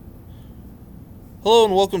Hello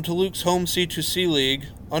and welcome to Luke's Home C2C League.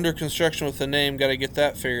 Under construction with the name, gotta get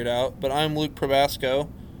that figured out. But I'm Luke Probasco.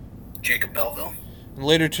 Jacob Belleville. And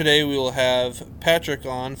later today we will have Patrick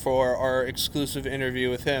on for our exclusive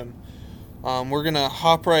interview with him. We're gonna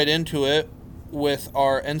hop right into it with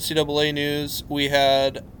our NCAA news. We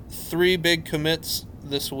had three big commits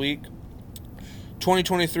this week.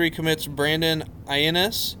 2023 commits Brandon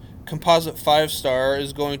Ioannis, composite 5-star,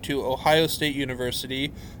 is going to Ohio State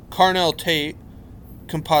University. Carnell Tate,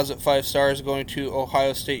 composite 5-star, is going to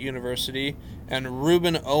Ohio State University. And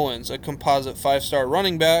Ruben Owens, a composite 5-star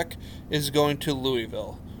running back, is going to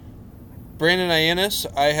Louisville. Brandon Ioannis,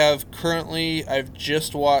 I've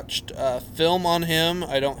just watched film on him.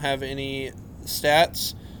 I don't have any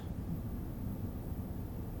stats,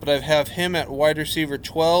 but I have him at wide receiver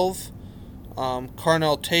 12.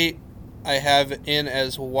 Carnell Tate, I have in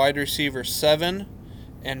as wide receiver 7.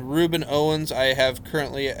 And Ruben Owens, I have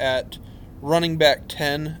currently at running back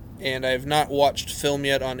 10. And I have not watched film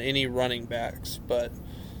yet on any running backs, but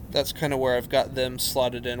that's kind of where I've got them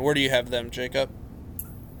slotted in. Where do you have them, Jacob?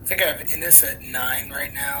 I think I have Innis at 9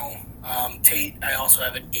 right now. Tate, I also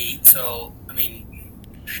have at 8. So,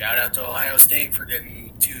 shout out to Ohio State for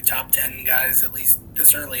getting two top 10 guys at least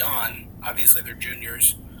this early on. Obviously, they're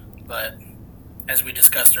juniors, but as we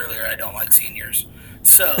discussed earlier, I don't like seniors.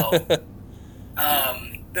 So,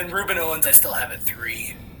 then Ruben Owens, I still have at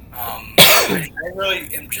 3. I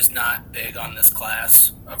really am just not big on this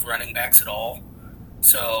class of running backs at all.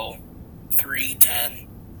 So 3, 10,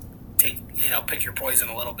 pick your poison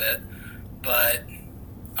a little bit. But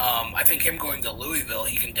I think him going to Louisville,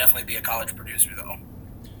 he can definitely be a college producer though.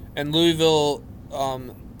 And Louisville,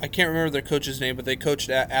 I can't remember their coach's name, but they coached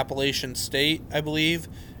at Appalachian State, I believe,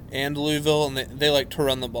 and Louisville, and they like to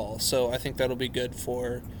run the ball. So I think that'll be good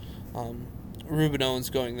for Ruben Owens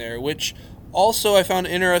going there, which also I found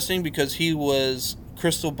interesting because he was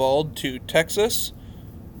crystal balled to Texas,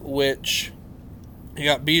 which you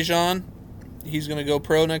got Bijan. He's going to go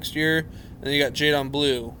pro next year. And then you got Jadon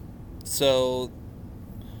Blue. So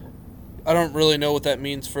I don't really know what that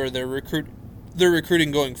means for their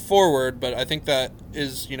recruiting going forward, but I think that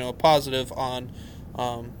is, a positive on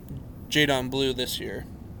Jadon Blue this year.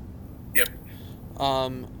 Yep.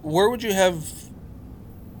 Where would you have,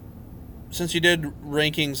 since you did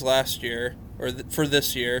rankings last year, or for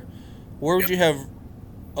this year, where would you have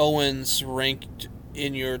Owens ranked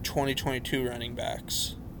in your 2022 running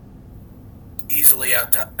backs? Easily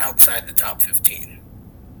outside the top 15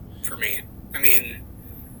 for me.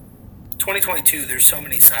 2022, there's so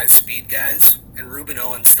many size speed guys, and Ruben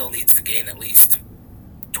Owens still needs to gain at least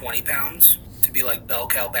 20 pounds to be like bell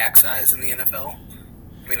cow back size in the NFL.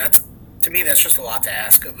 To me, that's just a lot to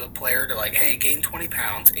ask of a player to gain 20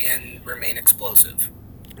 pounds and remain explosive.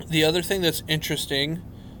 The other thing that's interesting,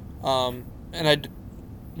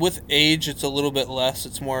 with age, it's a little bit less.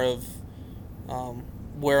 It's more of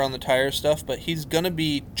wear on the tire stuff. But he's going to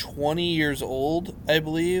be 20 years old, I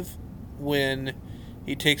believe, when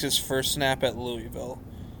he takes his first snap at Louisville.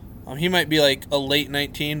 He might be like a late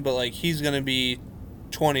 19, but he's going to be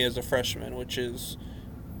 20 as a freshman, which is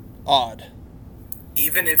odd.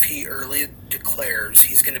 Even if he early declares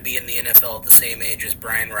he's going to be in the NFL at the same age as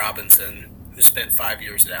Brian Robinson, who spent 5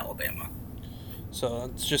 years at Alabama. So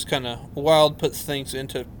it's just kind of wild, puts things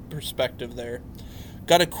into perspective there.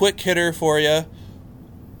 Got a quick hitter for you.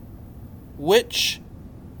 Which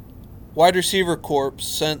wide receiver corps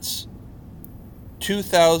since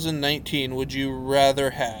 2019 would you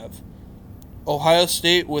rather have? Ohio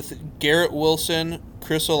State with Garrett Wilson,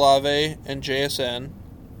 Chris Olave, and JSN.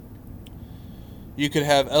 You could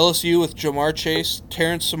have LSU with Jamar Chase,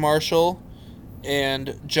 Terrence Marshall,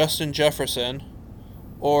 and Justin Jefferson.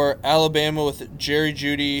 Or Alabama with Jerry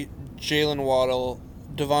Jeudy, Jalen Waddle,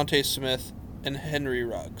 Devontae Smith, and Henry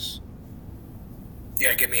Ruggs.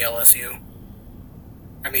 Yeah, give me LSU.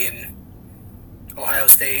 Ohio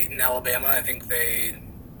State and Alabama,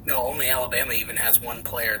 only Alabama even has one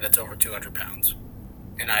player that's over 200 pounds.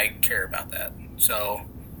 And I care about that. So,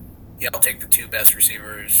 yeah, I'll take the two best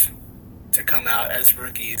receivers to come out as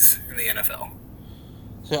rookies in the NFL.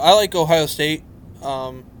 So I like Ohio State,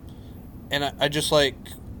 and I just like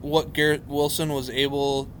what Garrett Wilson was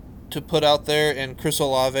able to put out there, and Chris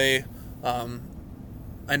Olave.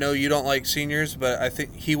 I know you don't like seniors, but I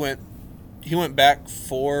think he went back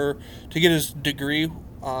to get his degree,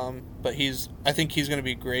 but I think he's going to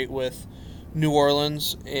be great with New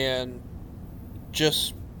Orleans, and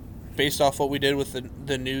just based off what we did with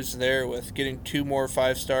the news there with getting 2 more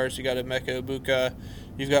 5-stars. You got Emeka Egbuka,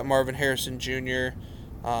 you've got Marvin Harrison Jr.,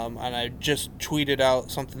 and I just tweeted out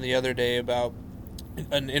something the other day about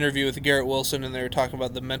an interview with Garrett Wilson, and they were talking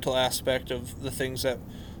about the mental aspect of the things that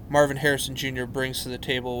Marvin Harrison Jr. brings to the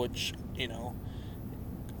table, which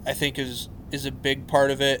I think is a big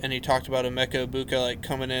part of it. And he talked about Emeka Ibuka like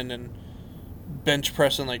coming in and bench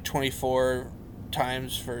pressing like 24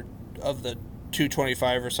 times for of the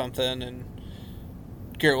 225 or something, and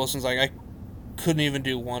Garrett Wilson's like, I couldn't even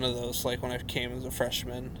do one of those like when I came as a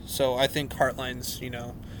freshman. So I think Hartline's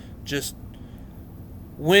just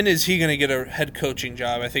when is he going to get a head coaching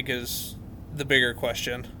job, I think is the bigger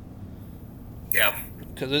question. Yeah.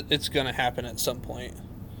 Because it's going to happen at some point.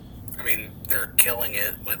 I mean, they're killing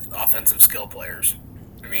it with offensive skill players.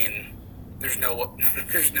 I mean, there's no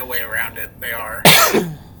way around it. They are.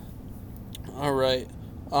 All right.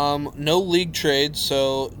 No league trades,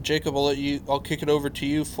 so Jacob, I'll kick it over to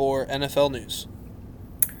you for NFL news.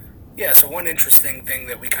 Yeah, so one interesting thing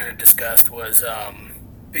that we kind of discussed was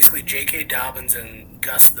basically J.K. Dobbins and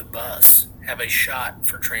Gus the Bus have a shot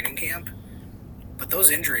for training camp, but those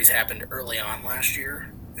injuries happened early on last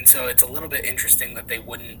year, and so it's a little bit interesting that they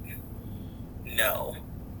wouldn't know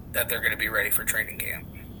that they're going to be ready for training camp.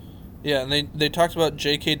 Yeah, and they talked about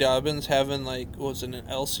J.K. Dobbins having an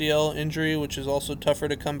LCL injury, which is also tougher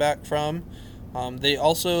to come back from.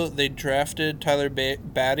 They drafted Tyler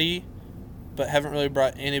Batty, but haven't really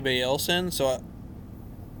brought anybody else in. So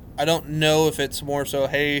I don't know if it's more so,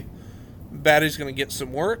 hey, Batty's going to get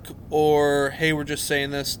some work, or hey, we're just saying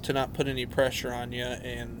this to not put any pressure on you.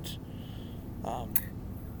 And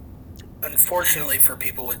unfortunately for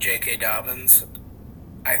people with J.K. Dobbins,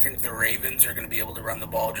 I think the Ravens are going to be able to run the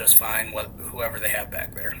ball just fine with whoever they have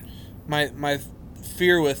back there. My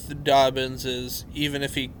fear with Dobbins is even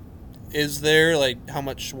if he is there, like how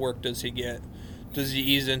much work does he get? Does he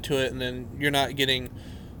ease into it, and then you're not getting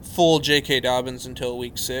full J.K. Dobbins until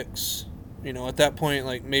week 6? At that point,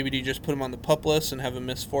 like maybe do you just put him on the PUP list and have him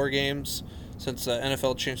miss 4 games since the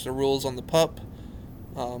NFL changed the rules on the PUP?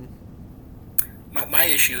 My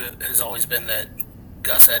issue has always been that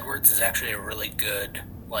Gus Edwards is actually a really good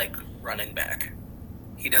running back.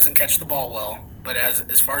 He doesn't catch the ball well, but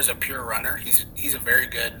as far as a pure runner, he's a very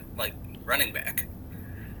good running back.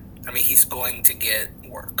 I mean, he's going to get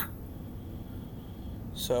work.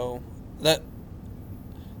 So that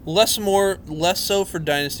less so for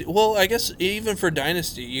Dynasty. Well, I guess even for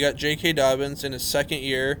Dynasty, you got J.K. Dobbins in his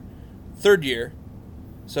third year.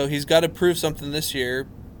 So he's got to prove something this year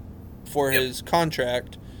for his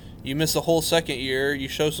contract. You miss the whole second year. You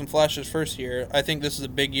show some flashes first year. I think this is a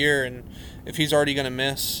big year, and if he's already going to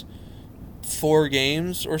miss 4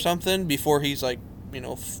 games or something before he's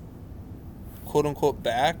quote unquote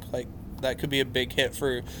back, that could be a big hit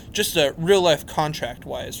for just a real life contract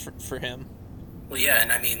wise for him. Well, yeah,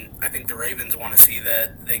 and I mean, I think the Ravens want to see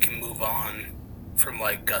that they can move on from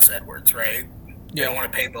Gus Edwards, right? They don't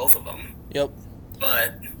want to pay both of them. Yep.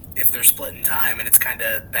 But if they're splitting time and it's kind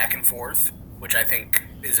of back and forth, which I think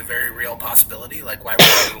is a very real possibility, why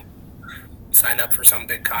would you sign up for some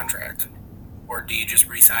big contract? Or do you just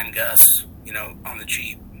re-sign Gus, on the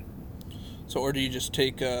cheap? So, or do you just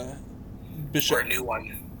take Bishop? Or a new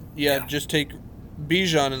one. Yeah, just take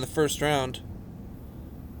Bijan in the first round.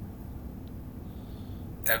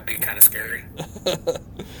 That would be kind of scary.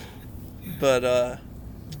 But,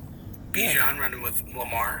 Bijan running with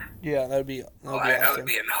Lamar. Yeah, that would be awesome. I would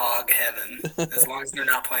be in hog heaven, as long as they're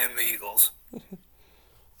not playing the Eagles.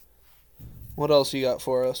 What else you got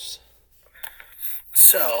for us?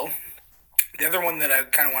 So, the other one that I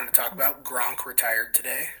kind of wanted to talk about, Gronk retired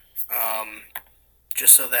today.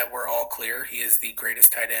 Just so that we're all clear, he is the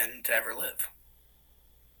greatest tight end to ever live.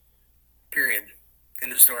 Period.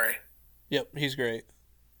 End of story. Yep, he's great.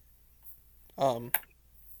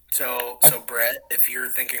 So Brett, if you're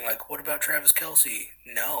thinking what about Travis Kelce?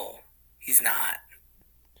 No, he's not.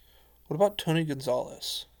 What about Tony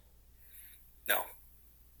Gonzalez? No.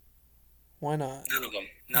 Why not? None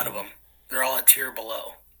of them. They're all a tier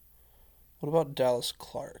below. What about Dallas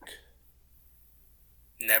Clark?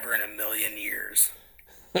 Never in a million years.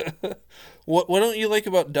 What don't you like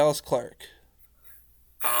about Dallas Clark?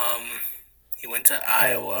 He went to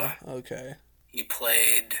Iowa. Okay. He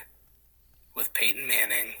played with Peyton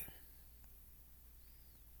Manning,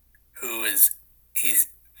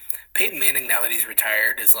 Peyton Manning, now that he's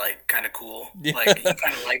retired, is kind of cool. Yeah. You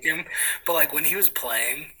kind of like him, but when he was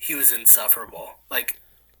playing, he was insufferable.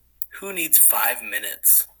 Who needs 5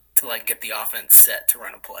 minutes to get the offense set to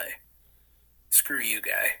run a play? Screw you,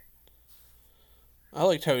 guy. I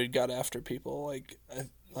liked how he got after people. I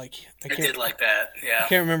did like that. Yeah. I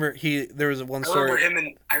can't remember. There was one story.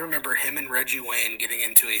 I remember him and Reggie Wayne getting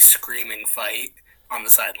into a screaming fight on the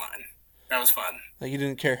sideline. That was fun. He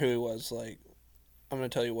didn't care who he was. I'm going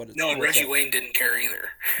to tell you what it's No, and what's Reggie up. Wayne didn't care either.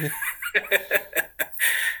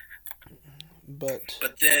 But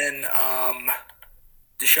But then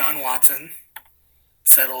Deshaun Watson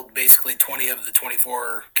settled basically 20 of the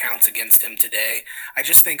 24 counts against him today. I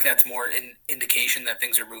just think that's more an indication that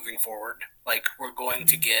things are moving forward. Like, we're going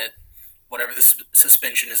to get whatever the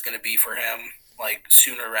suspension is going to be for him, like,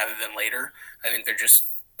 sooner rather than later. I think they're just,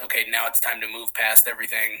 okay, now it's time to move past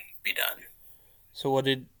everything, be done. so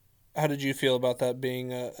how did you feel about that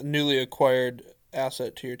being a newly acquired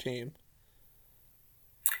asset to your team?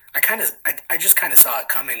 I just kind of saw it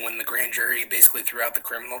coming when the grand jury basically threw out the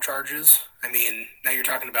criminal charges. I mean, now you're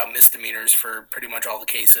talking about misdemeanors for pretty much all the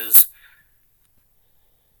cases.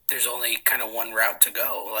 There's only kind of one route to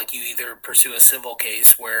go. Like, you either pursue a civil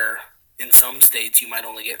case where in some states you might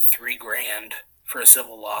only get $3,000 for a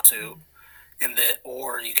civil lawsuit,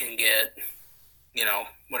 or you can get,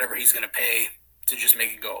 whatever he's going to pay to just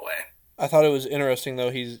make it go away. I thought it was interesting though.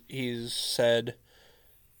 He's said,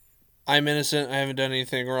 "I'm innocent. I haven't done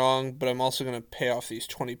anything wrong, but I'm also going to pay off these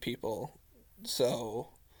 20 people." So,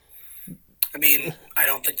 I mean, I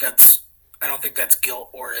don't think that's guilt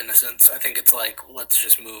or innocence. I think it's like, let's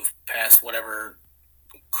just move past whatever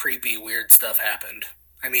creepy, weird stuff happened.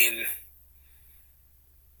 I mean,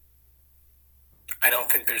 I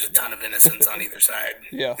don't think there's a ton of innocence on either side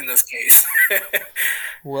yeah. in this case.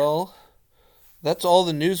 Well, that's all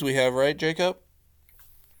the news we have, right, Jacob?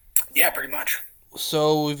 Yeah, pretty much.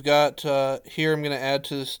 So we've got here. I'm going to add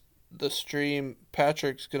to the stream.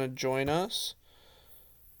 Patrick's going to join us.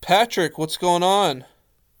 Patrick, what's going on?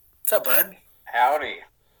 What's up, bud? Howdy.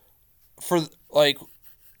 For like,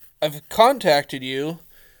 I've contacted you,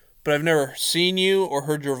 but I've never seen you or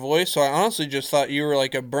heard your voice. So I honestly just thought you were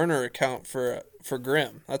like a burner account for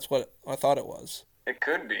Grimm. That's what I thought it was. It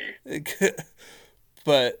could be.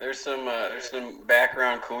 But there's some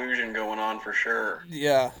background collusion going on for sure.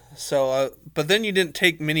 Yeah. So, but then you didn't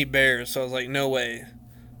take mini bears, so I was like, no way,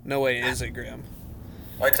 is it Grimm?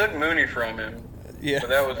 I took Mooney from him. Yeah. But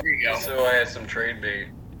that was so I had some trade bait.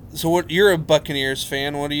 So what? You're a Buccaneers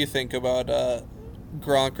fan. What do you think about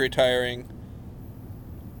Gronk retiring?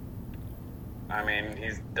 I mean,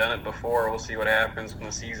 he's done it before. We'll see what happens when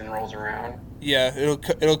the season rolls around. Yeah,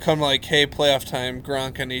 it'll come like, hey, playoff time,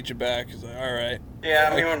 Gronk, I need you back. He's like, all right. Yeah,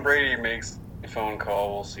 I mean, when Brady makes a phone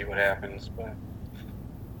call, we'll see what happens. But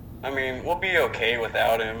I mean, we'll be okay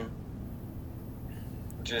without him.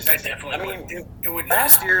 Just, it would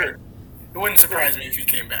last year, it wouldn't surprise me if he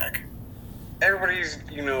came back. Everybody's,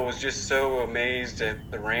 was just so amazed at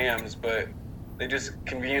the Rams, but they just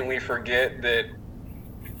conveniently forget that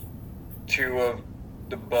two of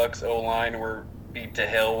the Bucs O-line were beat to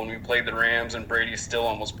hell when we played the Rams, and Brady still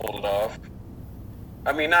almost pulled it off.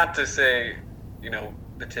 I mean, not to say,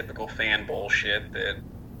 the typical fan bullshit that,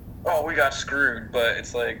 oh, we got screwed, but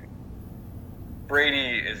it's like,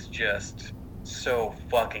 Brady is just so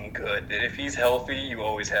fucking good that if he's healthy, you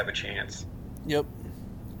always have a chance. Yep.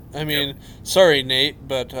 I mean, sorry, Nate,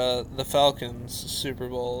 but the Falcons Super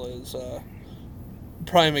Bowl is a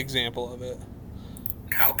prime example of it.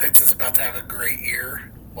 Kyle Pitts is about to have a great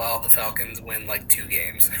year while the Falcons win like 2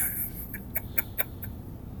 games.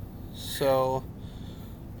 So,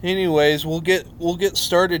 anyways, we'll get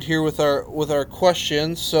started here with our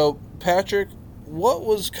questions. So, Patrick, what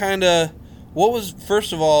was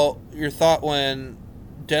first of all your thought when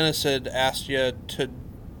Dennis had asked you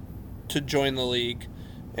to join the league,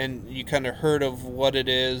 and you kind of heard of what it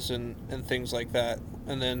is and things like that,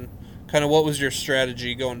 and then kind of what was your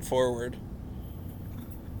strategy going forward?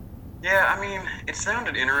 Yeah, I mean, it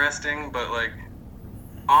sounded interesting, but,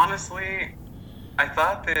 honestly, I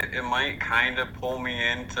thought that it might kind of pull me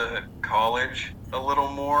into college a little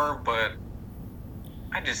more, but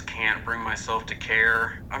I just can't bring myself to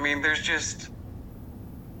care. I mean, there's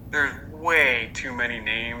way too many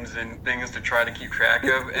names and things to try to keep track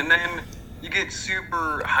of, and then you get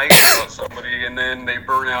super hyped about somebody, and then they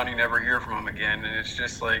burn out and you never hear from them again, and it's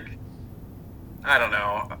just like, I don't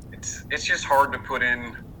know, it's just hard to put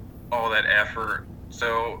in all that effort.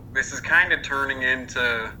 So this is kind of turning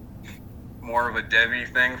into more of a Debbie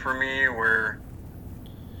thing for me, where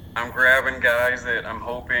I'm grabbing guys that I'm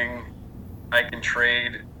hoping I can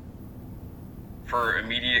trade for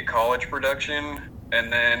immediate college production, and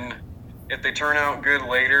then if they turn out good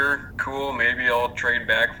later, cool, maybe I'll trade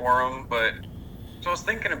back for them. But so I was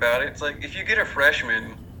thinking about it, it's like, if you get a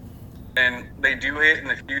freshman and they do hit in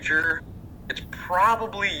the future, it's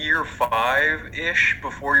probably year 5-ish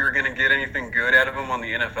before you're going to get anything good out of them on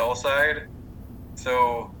the NFL side.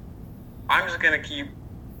 So I'm just going to keep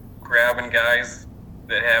grabbing guys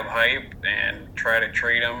that have hype and try to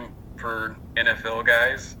trade them for NFL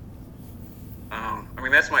guys. I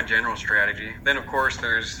mean, that's my general strategy. Then, of course,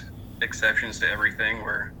 there's exceptions to everything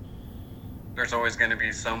where there's always going to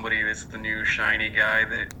be somebody that's the new shiny guy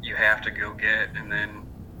that you have to go get, and then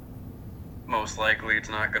most likely it's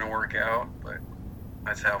not going to work out, but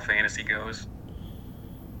that's how fantasy goes.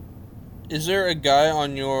 Is there a guy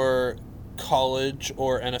on your college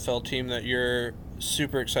or NFL team that you're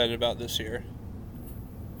super excited about this year?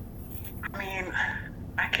 I mean,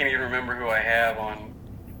 I can't even remember who I have on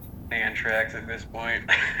fan tracks at this point.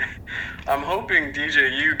 I'm hoping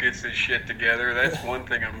DJU gets his shit together. That's one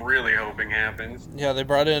thing I'm really hoping happens. Yeah, they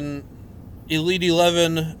brought in Elite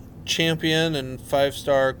 11 champion and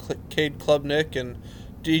 5-star Cade Klubnik, and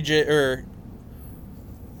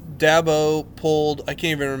Dabo pulled, I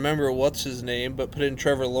can't even remember what's his name, but put in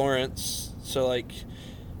Trevor Lawrence. So, like,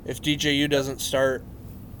 if DJU doesn't start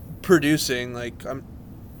producing, like,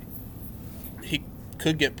 he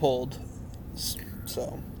could get pulled.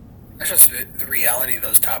 So that's just the reality of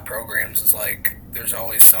those top programs is, like, there's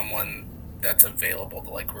always someone that's available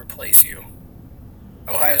to, like, replace you.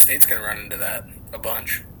 Ohio State's going to run into that a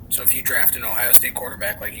bunch. So if you draft an Ohio State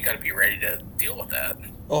quarterback, like, you got to be ready to deal with that.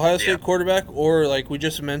 Ohio State quarterback, or like we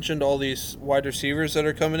just mentioned, all these wide receivers that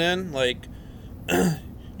are coming in, like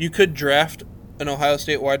you could draft an Ohio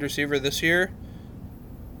State wide receiver this year,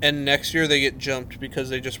 and next year they get jumped because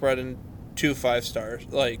they just brought in 2 5-stars.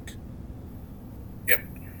 Like, yep.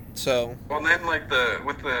 So. Well, then like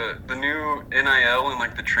with the new NIL and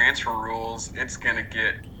like the transfer rules, it's gonna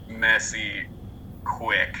get messy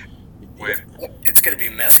quick. It's gonna be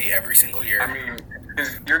messy every single year. I mean,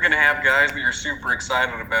 because you're going to have guys that you're super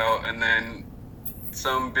excited about, and then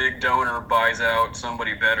some big donor buys out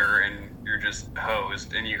somebody better, and you're just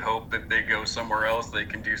hosed, and you hope that they go somewhere else, they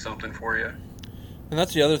can do something for you. And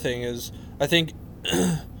that's the other thing is, I think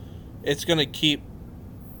it's going to keep,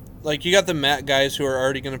 like, you got the MAC guys who are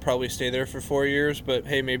already going to probably stay there for 4 years, but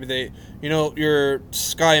hey, maybe they, your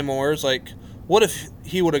Sky Moores, like, what if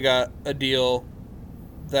he would have got a deal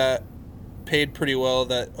that paid pretty well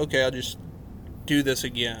that, okay, I'll just do this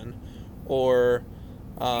again, or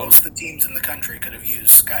most of the teams in the country could have used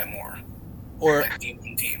Sky Moore, or like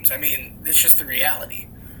D1 teams. I mean, it's just the reality.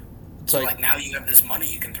 It's so like now you have this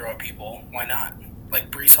money you can throw at people. Why not? Like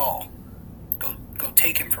Breece Hall, go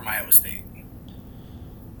take him from Iowa State.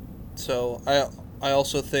 So I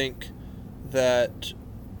also think that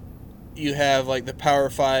you have like the Power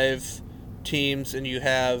 5 teams, and you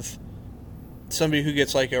have somebody who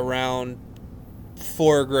gets like around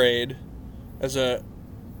 4 grade as a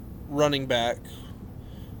running back.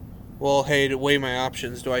 Well, hey, to weigh my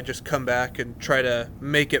options, do I just come back and try to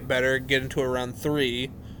make it better, get into a round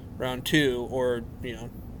 3, round 2, or,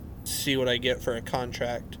 see what I get for a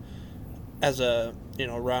contract as a,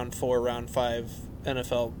 round 4, round 5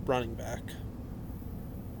 NFL running back?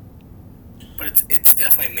 But it's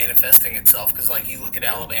definitely manifesting itself, because, like, you look at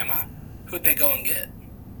Alabama, who'd they go and get?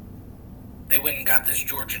 They went and got this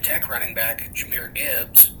Georgia Tech running back, Jahmyr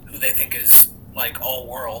Gibbs, who they think is, like,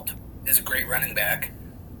 all-world, is a great running back.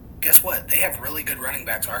 Guess what? They have really good running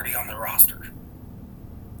backs already on their roster.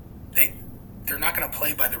 They're not going to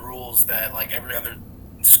play by the rules that, like, every other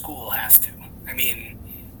school has to. I mean,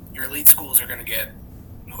 your elite schools are going to get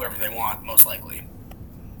whoever they want, most likely.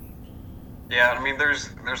 Yeah, I mean, there's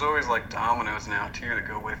always, like, dominoes now, too, that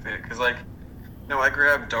go with it. Because, like, I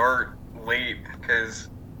grabbed Dart late because,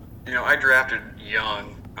 I drafted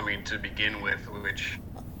young, to begin with, which...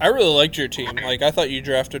 I really liked your team. Like, I thought you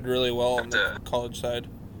drafted really well on the college side.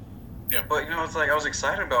 Yeah, but, it's like I was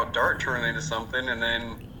excited about Dart turning into something, and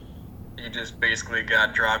then he just basically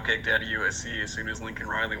got drop-kicked out of USC as soon as Lincoln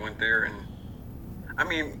Riley went there. And,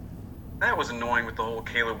 that was annoying with the whole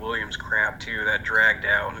Caleb Williams crap, too. That dragged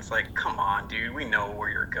out. And it's like, come on, dude. We know where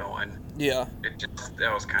you're going. Yeah.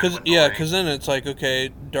 That was kind of annoying. Yeah, because then it's like, okay,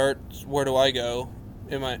 Dart, where do I go?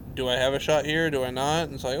 Do I have a shot here? Do I not?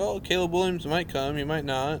 And it's like, oh, Caleb Williams might come. He might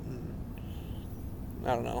not. And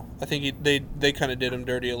I don't know. I think they kind of did him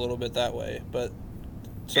dirty a little bit that way. But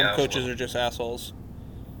some coaches are just assholes.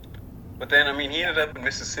 But then, he ended up in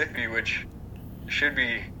Mississippi, which should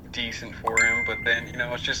be decent for him. But then,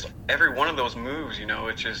 it's just every one of those moves,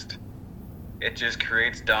 it just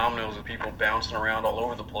creates dominoes with people bouncing around all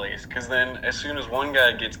over the place. Because then as soon as one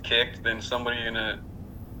guy gets kicked, then somebody in a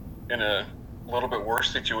little bit worse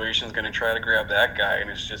situation is going to try to grab that guy, and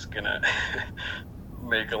it's just going to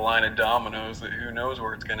make a line of dominoes that who knows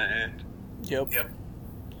where it's going to end. Yep.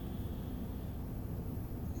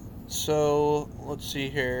 So let's see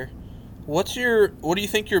here. What do you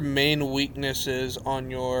think your main weakness is on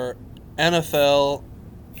your NFL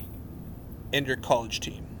and your college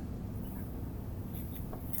team?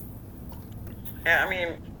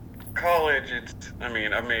 Yeah, college, I've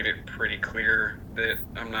made it pretty clear that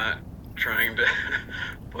I'm not trying to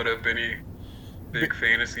put up any big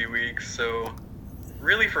fantasy weeks. So,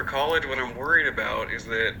 really, for college, what I'm worried about is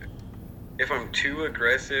that if I'm too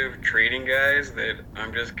aggressive trading guys, that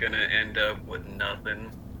I'm just going to end up with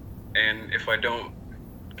nothing. And if I don't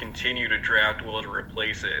continue to draft well to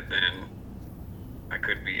replace it, then I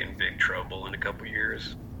could be in big trouble in a couple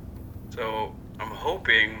years. So, I'm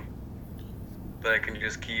hoping that I can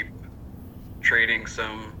just keep trading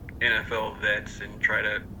some NFL vets and try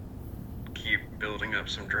to keep building up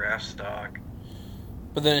some draft stock.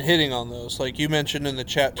 But then hitting on those, like you mentioned in the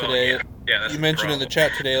chat today, that's you mentioned in the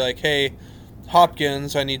chat today, like, hey,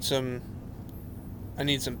 Hopkins, I need some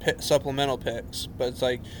supplemental picks. But it's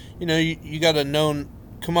like, you got a known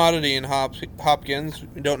commodity in Hopkins.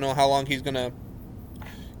 We don't know how long he's gonna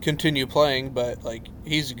continue playing, but like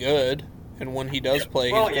he's good, and when he does play,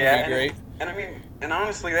 he's gonna be great. And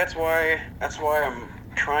honestly, that's why I'm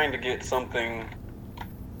trying to get something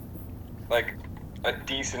like a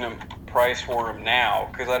decent price for him now,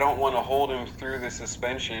 because I don't want to hold him through the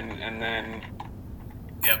suspension and then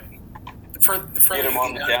get him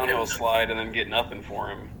on the downhill slide and then get nothing for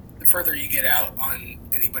him. The further you get out on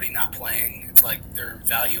anybody not playing, it's like their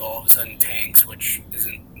value all of a sudden tanks, which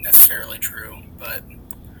isn't necessarily true. But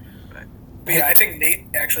yeah, I think Nate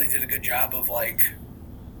actually did a good job of like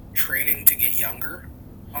trading to get younger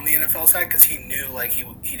on the NFL side, because he knew like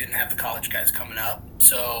he didn't have the college guys coming up,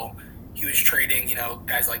 so he was trading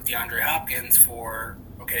guys like DeAndre Hopkins for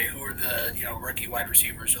who are the rookie wide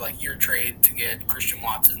receivers, or like your trade to get Christian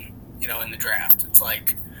Watson in the draft. It's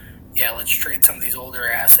like, yeah, let's trade some of these older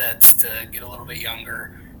assets to get a little bit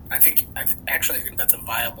younger. I actually think that's a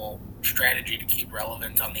viable strategy to keep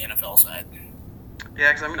relevant on the NFL side.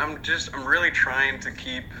 Yeah, because I'm really trying to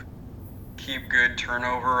keep good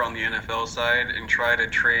turnover on the NFL side and try to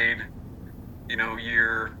trade,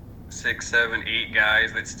 year 6, 7, 8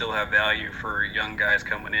 guys that still have value for young guys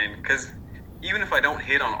coming in. Because even if I don't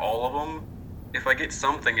hit on all of them, if I get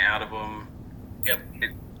something out of them,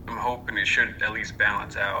 I'm hoping it should at least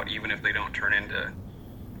balance out, even if they don't turn into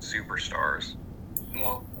superstars.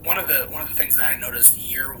 Well, one of the things that I noticed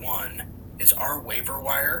year one is our waiver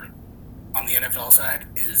wire on the NFL side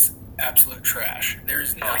is absolute trash.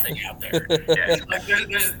 There's nothing out there. Yeah, I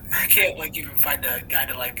can't even find a guy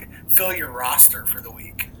to fill your roster for the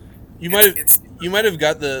week. You might have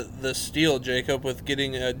got the steal, Jacob, with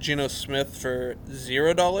getting Geno Smith for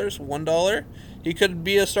 $0, $1. He could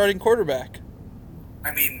be a starting quarterback.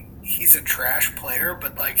 I mean, he's a trash player,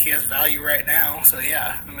 but he has value right now. So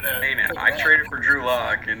yeah, I'm gonna. Hey, now I traded for Drew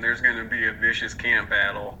Lock, and there's gonna be a vicious camp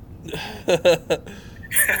battle.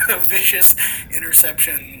 A vicious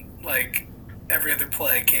interception, every other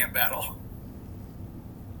play camp battle.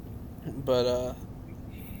 But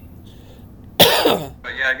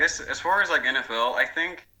But yeah, I guess as far as NFL, I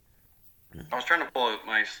think I was trying to pull up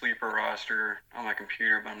my sleeper roster on my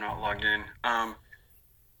computer, but I'm not logged in.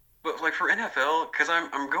 But for NFL, because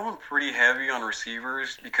I'm going pretty heavy on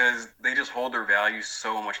receivers because they just hold their value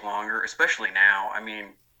so much longer, especially now. I mean,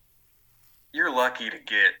 you're lucky to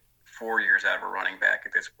get 4 years out of a running back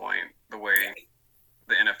at this point, the way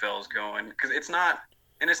the NFL is going. Because it's not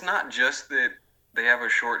just that they have a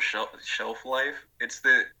short shelf life. It's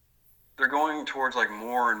that they're going towards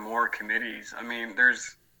more and more committees. I mean,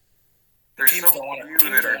 there's so few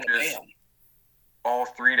that are just all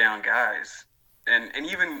 3-down guys, and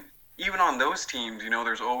even on those teams,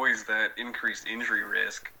 there's always that increased injury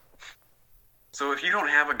risk. So if you don't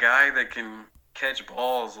have a guy that can catch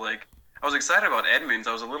balls, I was excited about Edmonds.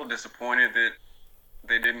 I was a little disappointed that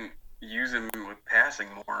they didn't use him with passing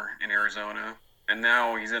more in Arizona, and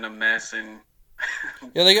now he's in a mess in.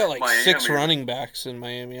 Yeah, they got Miami. 6 running backs in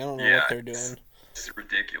Miami. I don't know what they're doing. It's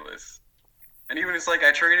ridiculous. And even it's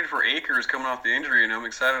I traded for Akers coming off the injury, and I'm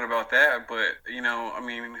excited about that. But,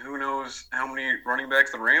 who knows how many running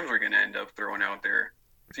backs the Rams are going to end up throwing out there.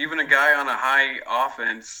 So even a guy on a high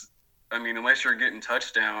offense, unless you're getting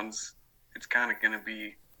touchdowns, it's kind of going to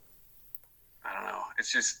be, I don't know.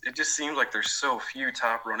 It just seems like there's so few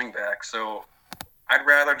top running backs. So I'd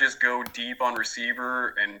rather just go deep on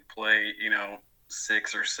receiver and play,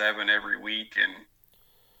 6 or 7 every week and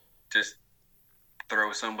just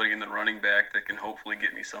throw somebody in the running back that can hopefully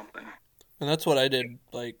get me something. And that's what I did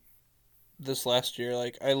this last year.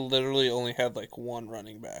 I literally only had one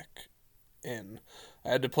running back, and I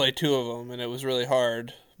had to play 2 of them, and it was really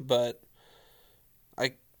hard. But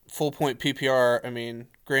full point PPR,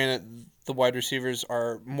 granted the wide receivers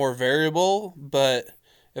are more variable, but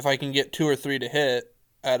if I can get 2 or 3 to hit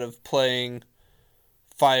out of playing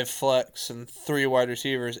 5 flex and 3 wide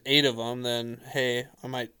receivers, 8 of them, then hey, I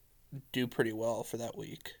might do pretty well for that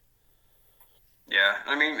week. Yeah,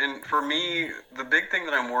 I mean, and for me, the big thing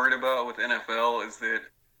that I'm worried about with NFL is that,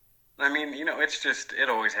 I mean, it's just, it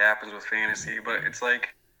always happens with fantasy, but it's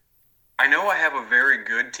like, I know I have a very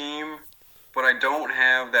good team, but I don't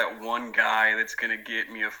have that one guy that's going to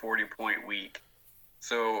get me a 40-point week.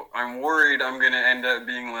 So I'm worried I'm going to end up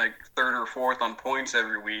being like third or fourth on points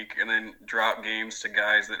every week and then drop games to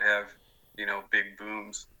guys that have, big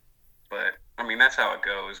booms. But, I mean, that's how it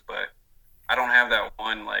goes, but I don't have that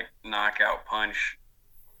one, like, knockout punch.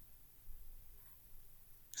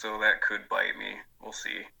 So that could bite me. We'll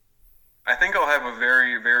see. I think I'll have a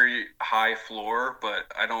very, very high floor,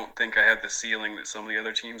 but I don't think I have the ceiling that some of the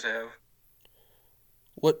other teams have.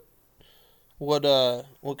 What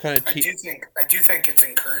kind of I do think it's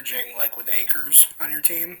encouraging, like with Akers on your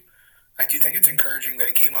team. I do think it's encouraging that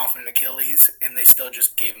he came off an Achilles and they still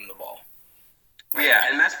just gave him the ball. Like,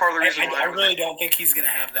 yeah, and that's part of the reason why I really don't think he's going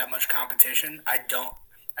to have that much competition. I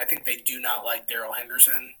think they do not like Darrell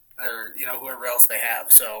Henderson or whoever else they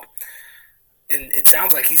have. So, and it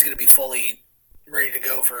sounds like he's going to be fully ready to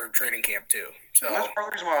go for training camp too. So and that's part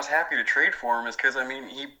of the reason why I was happy to trade for him is because I mean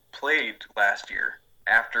he played last year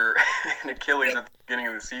after an Achilles at the beginning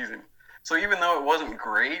of the season. So even though it wasn't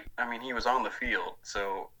great, I mean he was on the field.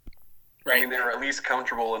 So right. I mean they were at least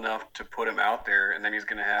comfortable enough to put him out there, and then he's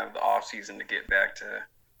going to have the off season to get back to.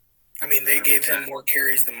 I mean they gave him more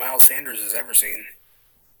carries than Miles Sanders has ever seen.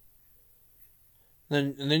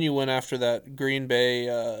 Then you went after that Green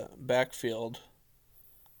Bay backfield.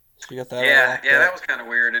 So you got that. Yeah, that was kind of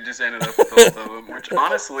weird. It just ended up with both of them, which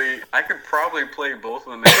honestly, I could probably play both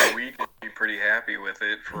of them every week and be pretty happy with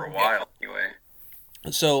it for a while anyway.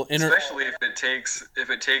 So especially if it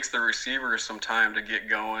takes the receivers some time to get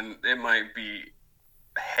going, it might be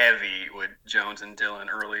heavy with Jones and Dillon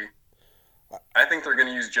early. I think they're going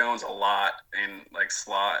to use Jones a lot in like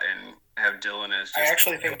slot and have Dillon as. I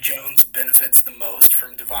actually think Jones benefits the most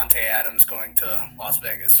from Devontae Adams going to Las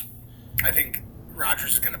Vegas. I think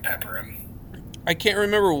Rodgers is going to pepper him. I can't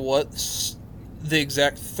remember what the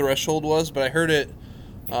exact threshold was, but I heard it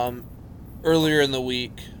earlier in the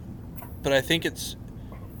week. But I think it's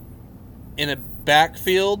in a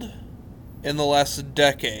backfield in the last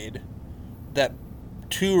decade that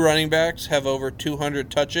two running backs have over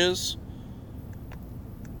 200 touches.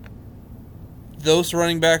 Those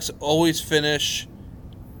running backs always finish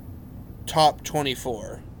top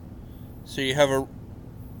 24. So you have a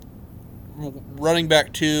running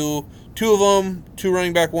back two of them, two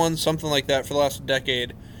running back one, something like that for the last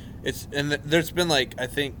decade. There's been like I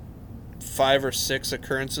think 5 or 6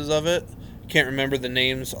 occurrences of it. Can't remember the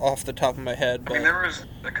names off the top of my head. But I mean, there was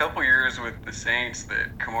a couple years with the Saints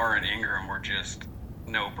that Kamara and Ingram were just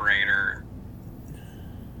no-brainer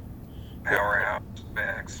powerhouse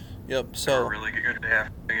backs. Yep. So really good to have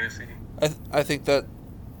fantasy. I think that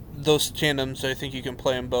those tandems, I think you can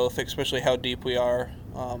play them both, especially how deep we are,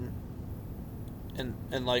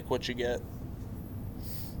 and like what you get.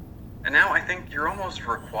 And now I think you're almost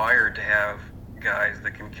required to have guys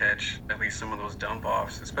that can catch at least some of those dump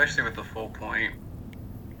offs, especially with the full point.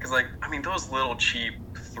 Because those little cheap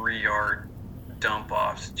 3-yard dump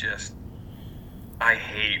offs just. I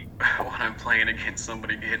hate when I'm playing against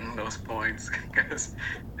somebody getting those points because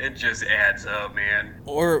it just adds up, man.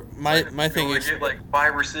 Or my thing is, get like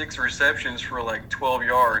 5 or 6 receptions for like 12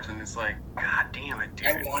 yards, and it's like, God damn it, dude.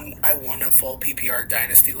 I won a full PPR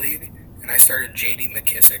dynasty league, and I started J.D.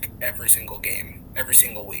 McKissick every single game, every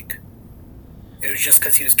single week. It was just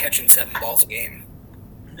because he was catching 7 balls a game.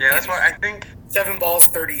 Yeah, that's why I think 7 balls,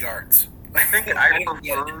 30 yards. I think I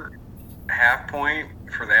prefer half point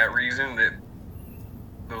for that reason that.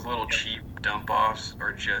 Those little cheap dump-offs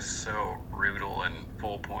are just so brutal and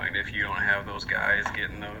full point if you don't have those guys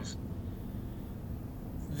getting those.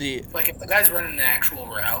 If the guy's running an actual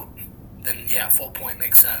route, then yeah, full point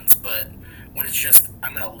makes sense. But when it's just,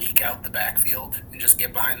 I'm going to leak out the backfield and just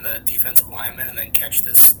get behind the defensive lineman and then catch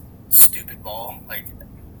this stupid ball,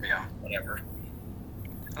 whatever.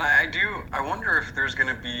 I wonder if there's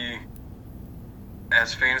going to be,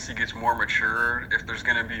 as fantasy gets more mature, if there's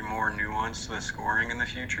going to be more nuance to the scoring in the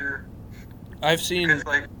future. I've seen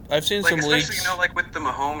some especially, leagues. Especially, with the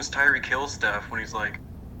Mahomes, Tyreek Hill stuff, when he's like,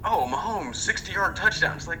 oh, Mahomes, 60-yard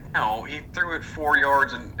touchdown. It's like, no, he threw it 4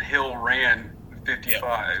 yards and Hill ran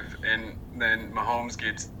 55, and then Mahomes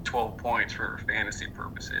gets 12 points for fantasy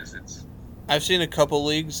purposes. I've seen a couple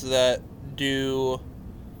leagues that do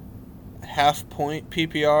half-point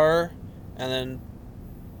PPR and then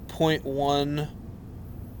 0.1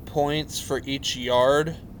 points for each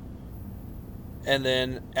yard, and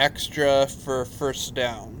then extra for first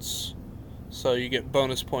downs. So you get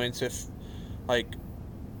bonus points if,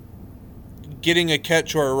 getting a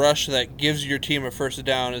catch or a rush that gives your team a first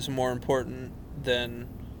down is more important than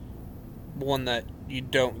one that you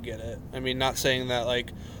don't get it. I mean, not saying that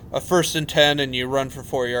like a 1st and 10 and you run for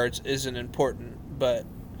 4 yards isn't important, but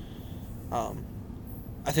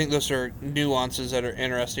I think those are nuances that are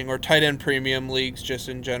interesting. Or tight end premium leagues just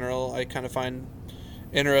in general I kind of find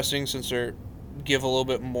interesting since they give a little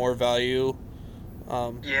bit more value.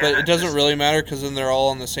 But it doesn't really matter because then they're all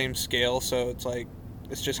on the same scale, so it's like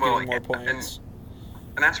it's just getting more points.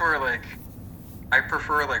 And that's where like I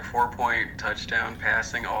prefer like 4-point touchdown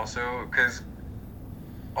passing also, because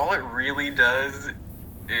all it really does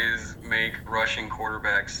is make rushing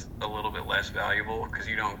quarterbacks a little bit less valuable because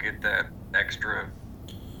you don't get that extra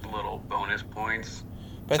little bonus points.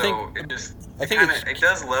 But it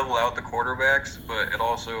does level out the quarterbacks, but it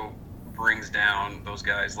also brings down those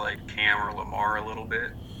guys like Cam or Lamar a little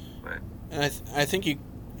bit. But and I think you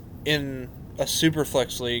in a super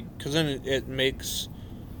flex league, because then it makes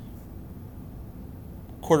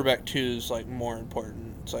quarterback 2s like more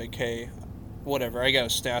important. It's like, hey, whatever, I got a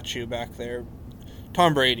statue back there.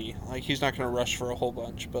 Tom Brady, like he's not going to rush for a whole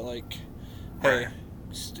bunch, but like, hey,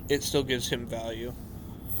 it still gives him value.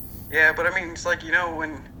 Yeah, but I mean, it's like,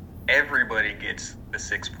 when everybody gets the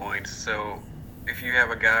 6 points, so if you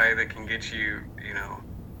have a guy that can get you,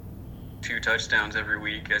 2 touchdowns every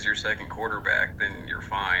week as your second quarterback, then you're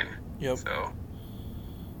fine. Yep. So,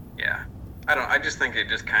 yeah. I just think it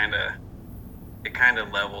just kind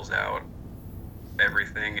of levels out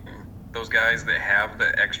everything. And those guys that have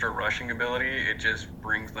the extra rushing ability, it just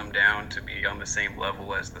brings them down to be on the same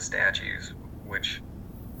level as the statues, which,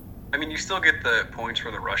 I mean, you still get the points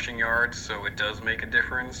for the rushing yards, so it does make a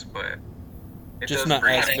difference, but it just does not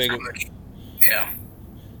bring as big.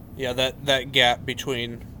 Yeah, that gap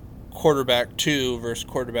between quarterback 2 versus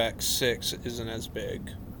quarterback 6 isn't as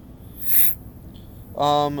big.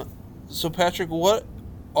 So Patrick, what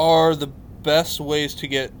are the best ways to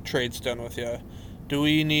get trades done with you? Do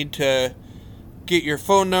we need to get your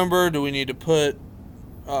phone number? Do we need to put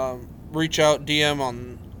reach out DM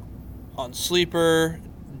on Sleeper?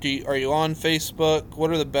 Are you on Facebook? What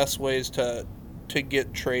are the best ways to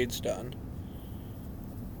get trades done?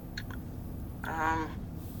 I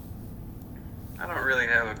don't really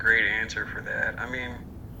have a great answer for that. I mean,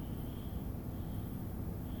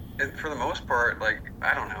 for the most part, like,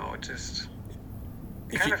 I don't know.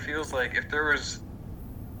 It kind of feels like if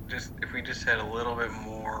we just had a little bit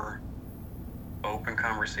more open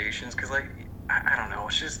conversations, because, like, I don't know.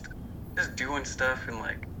 It's just doing stuff in,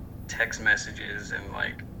 like, text messages and,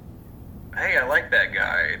 like, hey, I like that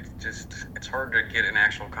guy. It's hard to get an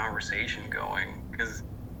actual conversation going because,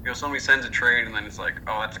 somebody sends a trade and then it's like,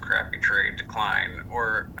 oh, that's a crappy trade, decline.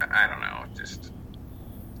 Or, I don't know,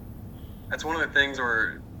 that's one of the things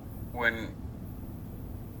where when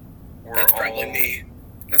we're That's probably me.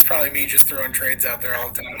 That's probably me just throwing trades out there all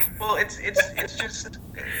the time. Well, it's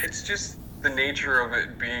just the nature of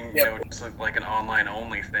it being, just like an online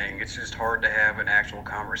only thing. It's just hard to have an actual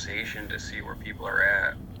conversation to see where people are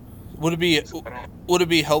at. Would it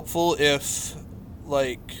be helpful if,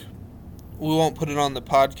 like, we won't put it on the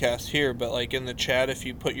podcast here, but like in the chat, if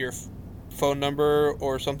you put your phone number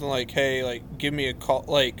or something like, hey, like give me a call,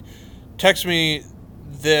 like text me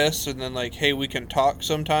this, and then like, hey, we can talk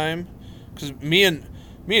sometime, because me and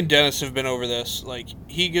Dennis have been over this. Like,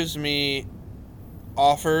 he gives me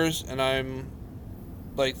offers and I'm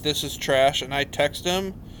like, this is trash, and I text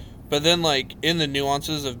him, but then like in the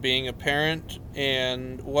nuances of being a parent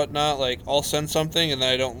and whatnot, like I'll send something and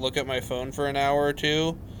then I don't look at my phone for an hour or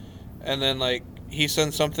two, and then like he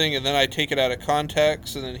sends something and then I take it out of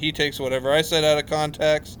context, and then he takes whatever I said out of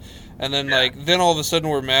context, and then then all of a sudden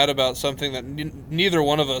we're mad about something that neither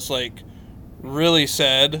one of us like really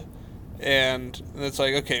said, and it's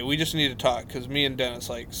like, okay, we just need to talk, because me and Dennis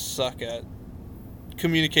like suck at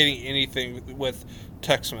communicating anything with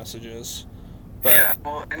text messages. But yeah,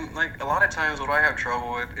 well, and like a lot of times what I have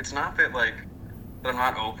trouble with, it's not that like that I'm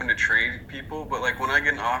not open to trade people, but like when I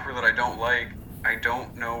get an offer that I don't like, I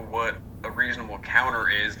don't know what a reasonable counter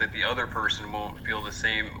is that the other person won't feel the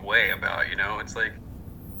same way about, It's like,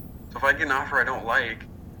 so if I get an offer I don't like,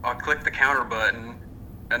 I'll click the counter button,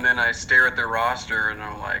 and then I stare at their roster, and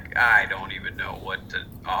I'm like, I don't even know what to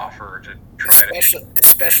offer to try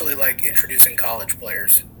especially like introducing college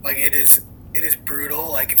players. Like, it is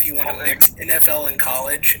brutal. Like, if you want to mix NFL and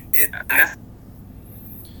college,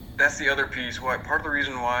 that's the other piece. Part of the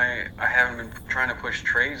reason why I haven't been trying to push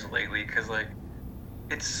trades lately, because like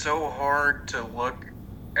it's so hard to look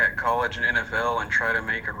at college and NFL and try to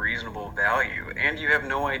make a reasonable value, and you have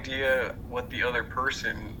no idea what the other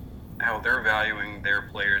person, how they're valuing their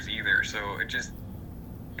players either. So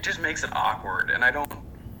it it just makes it awkward. And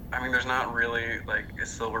there's not really like a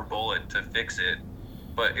silver bullet to fix it,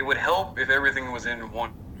 but it would help if everything was in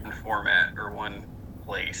one format or one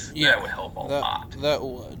place. Yeah, that would help a lot. That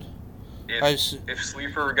would. If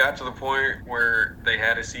Sleeper got to the point where they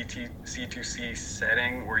had a C2C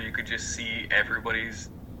setting where you could just see everybody's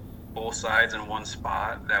both sides in one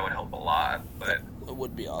spot, that would help a lot. But it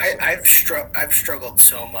would be awesome. I've struggled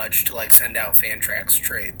so much to like send out Fantrax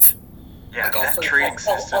trades. Yeah, like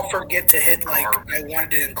I'll forget to hit like I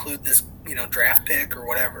wanted to include this draft pick or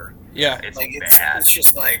whatever. Yeah, it's like bad. It's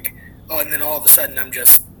just like and then all of a sudden I'm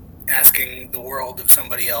just asking the world of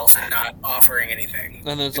somebody else and not offering anything.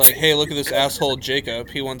 And it's like, hey, look at this asshole Jacob.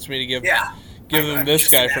 He wants me to give him this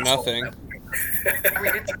guy for nothing.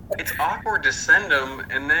 It's awkward to send them,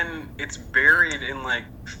 and then it's buried in like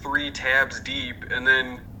 3 tabs deep, and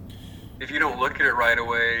then if you don't look at it right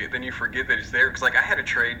away, then you forget that it's there. Because like I had a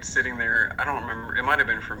trade sitting there. I don't remember. It might have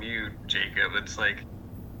been from you, Jacob. It's like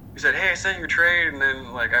you said, hey, I sent you a trade, and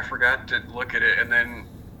then like I forgot to look at it, and then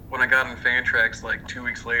when I got in Fantrax like 2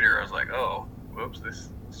 weeks later, I was like, oh, whoops, this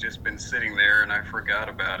has just been sitting there, and I forgot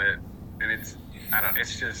about it. And it's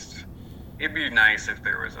just, it'd be nice if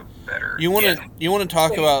there was a better. You want to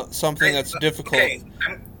talk about something that's difficult? Okay,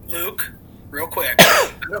 Luke, real quick.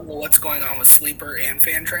 I don't know what's going on with Sleeper and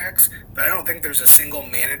Fantrax, but I don't think there's a single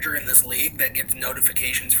manager in this league that gets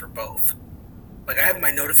notifications for both. Like I have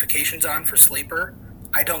my notifications on for Sleeper.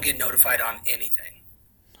 I don't get notified on anything.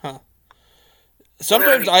 Huh.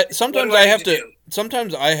 Sometimes I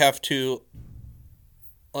have to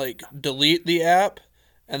like delete the app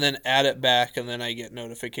and then add it back, and then I get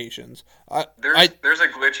notifications. There's a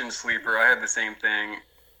glitch in Sleeper. I had the same thing.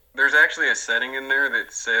 There's actually a setting in there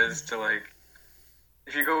that says to like,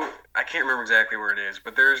 if you go, I can't remember exactly where it is,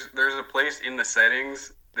 but there's a place in the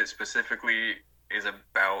settings that specifically is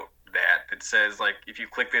about that says like, if you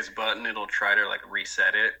click this button, it'll try to like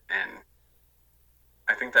reset it, and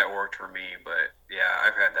I think that worked for me, but yeah,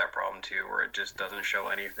 I've had that problem too, where it just doesn't show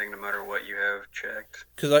anything no matter what you have checked.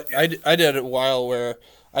 Because I did a while where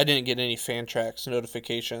I didn't get any Fantrax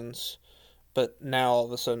notifications, but now all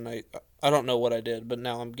of a sudden I don't know what I did, but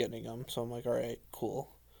now I'm getting them, so I'm like, all right, cool.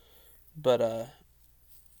 But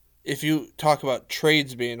if you talk about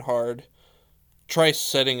trades being hard, try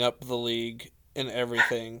setting up the league and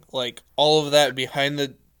everything, like all of that behind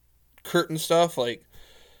the curtain stuff, like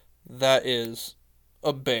that is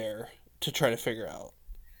a bear to try to figure out.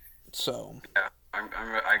 So yeah,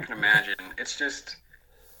 I can imagine. It's just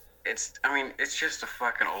a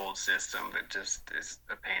fucking old system that just is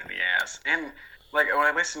a pain in the ass. And like when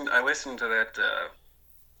I listened to that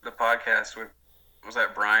the podcast with, was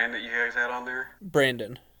that Brian that you guys had on there?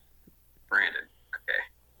 Brandon. Okay.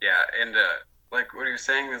 Yeah, and like what he was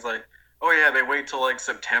saying is like, oh yeah, they wait till like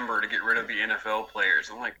September to get rid of the NFL players.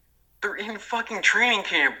 I'm like, they're in fucking training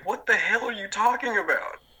camp. What the hell are you talking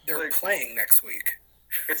about? They're like, playing next week.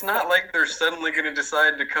 It's not like they're suddenly going to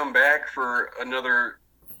decide to come back for another,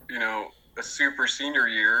 a super senior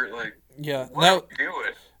year. Like, yeah, what do you do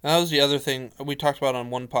it? That was the other thing we talked about on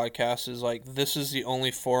one podcast, is like, this is the only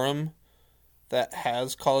forum that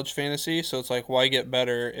has college fantasy, so it's like, why get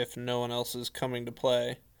better if no one else is coming to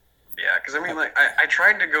play? Yeah, because I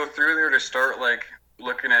tried to go through there to start like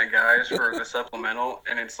looking at guys for the supplemental,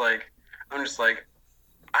 and it's like, I'm just like,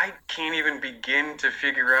 I can't even begin to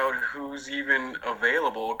figure out who's even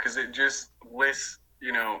available, because it just lists,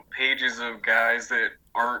 pages of guys that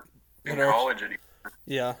aren't in college anymore.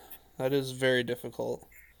 Yeah, that is very difficult.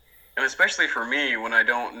 And especially for me, when I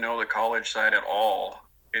don't know the college side at all,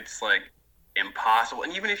 it's like impossible.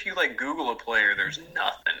 And even if you like Google a player, there's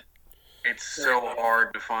nothing. It's so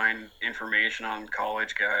hard to find information on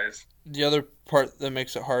college guys. The other part that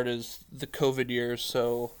makes it hard is the COVID years.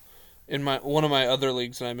 So in one of my other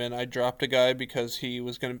leagues that I'm in, I dropped a guy because he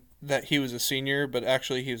was a senior, but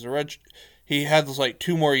actually he was he had like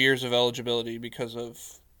 2 more years of eligibility because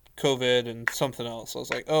of COVID and something else. I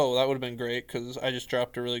was like, oh, that would have been great, because I just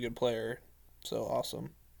dropped a really good player. So awesome.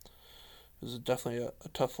 It was definitely a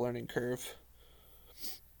tough learning curve.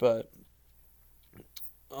 But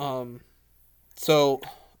so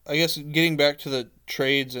I guess getting back to the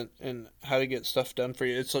trades and how to get stuff done for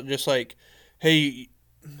you, it's just like, hey,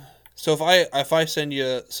 so if I send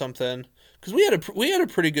you something, because we had a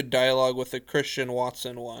pretty good dialogue with the Christian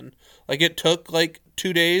Watson one. Like, it took like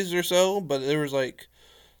 2 days or so, but there was like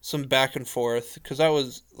some back and forth, because that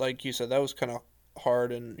was, like you said, that was kind of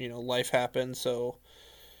hard, and life happens, so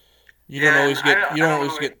you don't always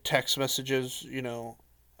get text messages.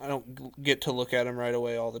 I don't get to look at them right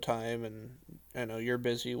away all the time, and I know you're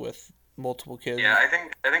busy with multiple kids. Yeah, I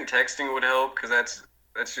think texting would help, because that's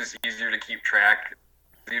just easier to keep track.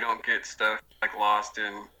 so you don't get stuff like lost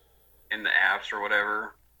in the apps or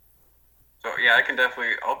whatever. So yeah, I can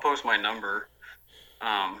definitely. I'll post my number.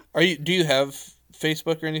 Do you have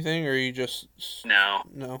Facebook or anything, or are you just No,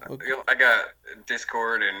 no? Okay. I got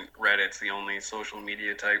Discord and Reddit's the only social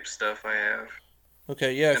media type stuff I have,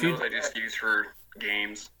 Okay, yeah. and those I just use for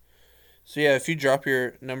games. So yeah, if you drop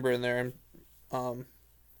your number in there, um,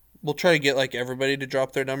 we'll try to get like everybody to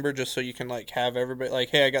drop their number just so you can like have everybody like,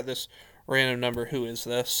 hey, I got this random number. Who is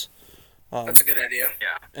this? That's a good idea.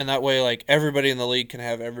 Yeah. And that way, like everybody in the league can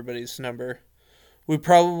have everybody's number. We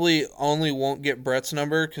probably only won't get Brett's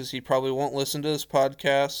number because he probably won't listen to this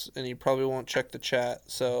podcast and he probably won't check the chat.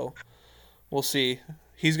 So we'll see.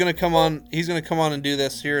 He's gonna come on. He's gonna come on and do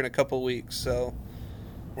this here in a couple weeks. So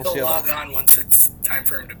we'll see. He'll log on once it's time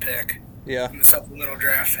for him to pick. Yeah. In the supplemental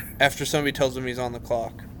draft. After somebody tells him he's on the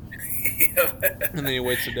clock. Yep. And then he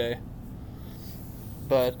waits a day.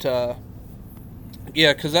 But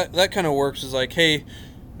yeah, because that kind of works is like, hey,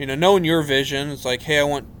 knowing your vision, it's like, hey, I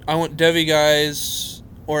want Devy guys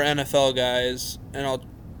or NFL guys, and I'll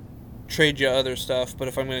trade you other stuff. But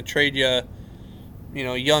if I'm going to trade you,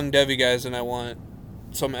 young Devy guys, then I want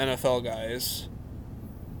some NFL guys.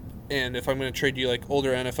 And if I'm going to trade you like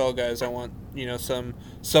older NFL guys, I want some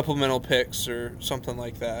supplemental picks or something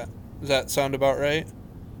like that. Does that sound about right?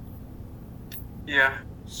 Yeah.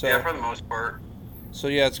 So, yeah, for the most part. So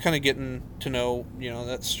yeah, it's kind of getting to know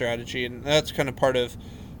that strategy, and that's kind of part of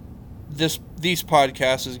these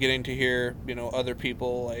podcasts is getting to hear other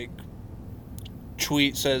people. Like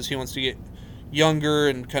Tweet says he wants to get younger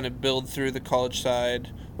and kind of build through the college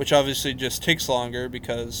side, which obviously just takes longer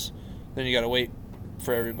because then you got to wait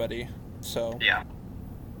for everybody. So yeah.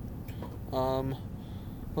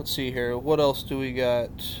 Let's see here. What else do we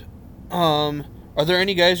got? Are there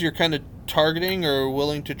any guys you're kind of targeting or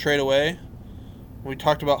willing to trade away? We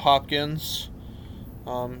talked about Hopkins.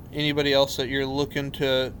 Anybody else that you're looking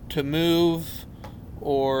to move?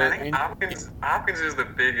 Or I think Hopkins is the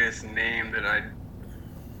biggest name that I'd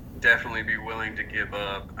definitely be willing to give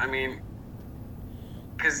up. I mean,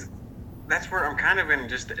 because that's where I'm kind of in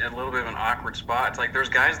just a little bit of an awkward spot. It's like there's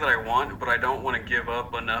guys that I want, but I don't want to give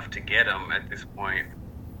up enough to get them at this point.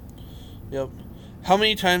 Yep. How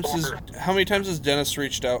many times has Dennis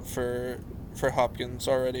reached out for Hopkins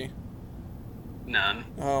already? None.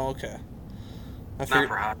 Oh, okay. Not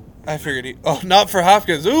for Hopkins. I figured he. Oh, not for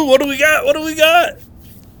Hopkins. Ooh, what do we got? What do we got?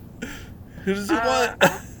 Who does he want?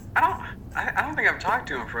 I don't think I've talked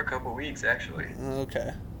to him for a couple weeks, actually.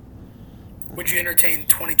 Okay. Would you entertain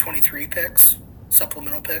 2023 picks,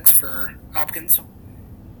 supplemental picks for Hopkins?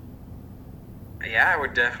 Yeah, I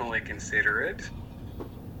would definitely consider it.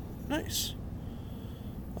 Nice.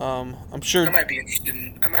 I'm sure. I might be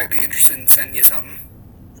interested in sending you something.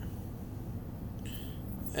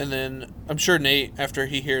 And then I'm sure Nate, after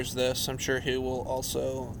he hears this, I'm sure he will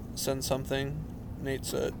also send something.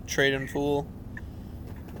 Nate's a trade-in fool.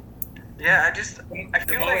 Yeah, I feel the like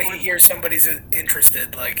moment he hears somebody's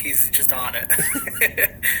interested, like he's just on it.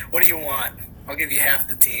 What do you want? I'll give you half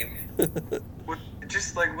the team.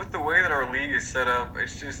 with the way that our league is set up,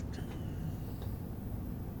 it's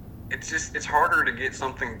harder to get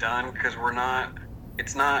something done because we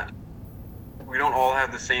don't all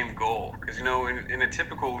have the same goal. Because in a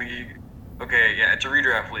typical league, okay, yeah, it's a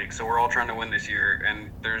redraft league, so we're all trying to win this year,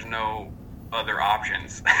 and there's no other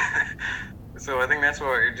options. So I think that's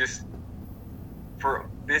why for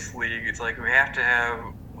this league, it's like we have to have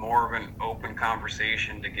more of an open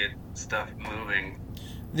conversation to get stuff moving.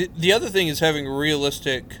 The other thing is having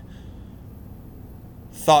realistic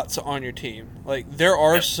thoughts on your team. Like, there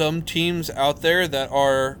are some teams out there that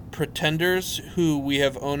are pretenders who we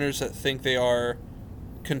have owners that think they are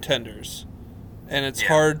contenders. And it's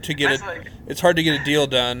hard to get it's hard to get a deal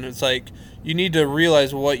done. It's like you need to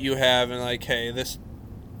realize what you have and like, hey, this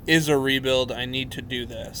is a rebuild. I need to do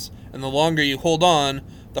this. And the longer you hold on,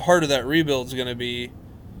 the harder that rebuild is going to be,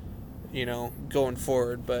 going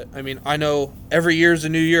forward. But, I mean, I know every year's a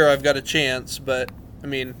new year. I've got a chance. But, I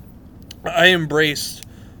mean, I embraced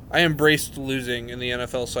losing in the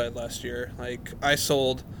NFL side last year. Like, I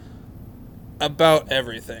sold about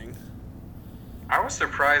everything. I was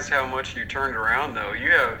surprised how much you turned around, though.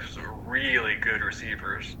 You have some really good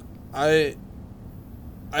receivers. I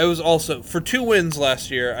was also, for 2 wins last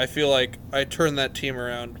year, I feel like I turned that team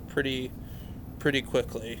around pretty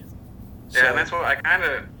quickly. Yeah, and that's what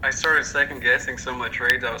I started second-guessing some of the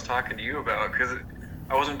trades I was talking to you about, because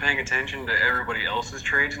I wasn't paying attention to everybody else's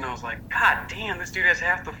trades, and I was like, God damn, this dude has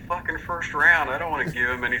half the fucking first round. I don't want to give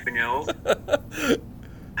him anything else.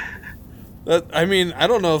 I mean, I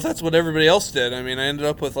don't know if that's what everybody else did. I mean, I ended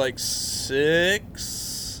up with like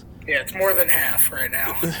 6. Yeah, it's more than half right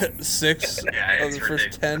now. 6 Yeah, of it's the first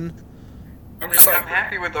ridiculous. 10. I'm just I'm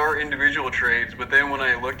happy with our individual trades, but then when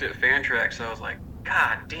I looked at Fantrax, I was like,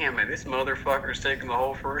 God damn it, this motherfucker's taking the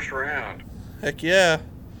whole first round. Heck yeah.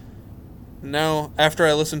 Now, after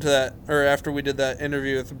I listened to that, or after we did that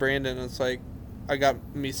interview with Brandon, it's like I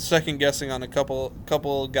got me second guessing on a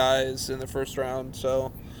couple guys in the first round.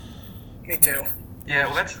 So me too. Yeah,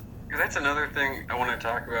 well, that's another thing I want to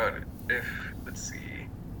talk about. Let's see.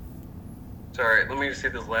 Sorry, let me just say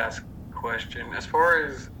this last question. As far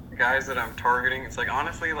as guys that I'm targeting, it's like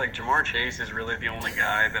honestly, like Jamar Chase is really the only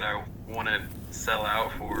guy that I want to sell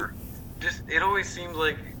out for. Just it always seems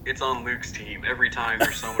like it's on Luke's team every time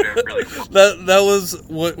there's somebody I really that was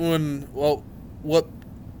what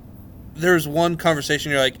there's one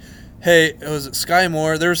conversation you're like, hey, was it Sky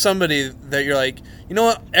Moore? There was somebody that you're like, you know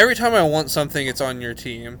what? Every time I want something, it's on your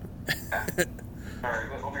team. All right,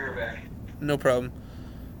 I'll be right back. No problem.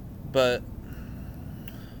 But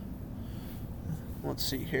let's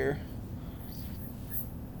see here.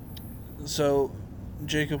 So,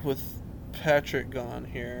 Jacob, with Patrick gone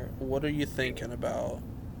here, what are you thinking about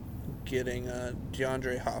getting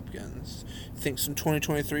DeAndre Hopkins? Think some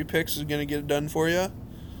 2023 picks is going to get it done for you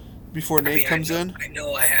before Nate comes in? I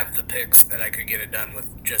know I have the picks that I could get it done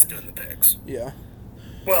with just doing the picks. Yeah.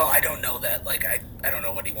 Well, I don't know that. Like, I don't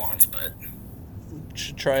know what he wants, but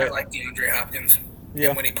should try I it. like DeAndre Hopkins. Yeah.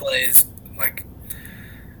 And when he plays, like,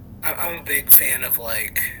 I'm a big fan of,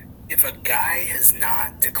 like, if a guy has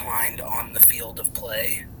not declined on the field of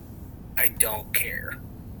play, I don't care.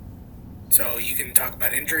 So you can talk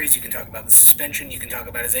about injuries, you can talk about the suspension, you can talk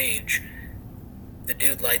about his age. The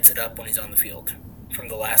dude lights it up when he's on the field, from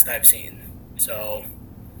the last I've seen. So,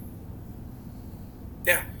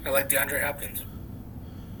 yeah, I like DeAndre Hopkins.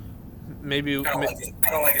 Maybe I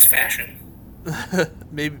don't like his fashion.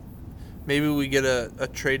 maybe we get a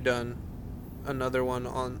trade done, another one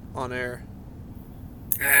on air.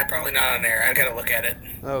 Probably not on air. I gotta look at it.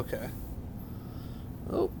 Okay.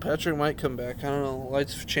 Oh, Patrick might come back. I don't know.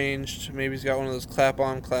 Lights have changed. Maybe he's got one of those clap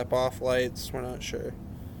on, clap off lights. We're not sure.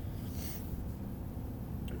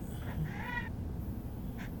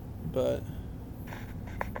 But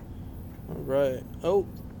all right. Oh,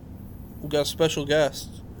 we got a special guest.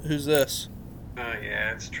 Who's this?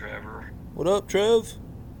 Yeah, it's Trevor. What up, Trev?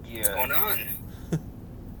 Yeah. What's going on?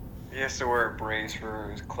 He has to wear a brace for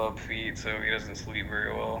his club feet, so he doesn't sleep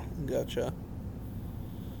very well. Gotcha.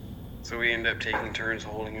 So we end up taking turns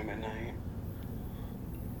holding him at night.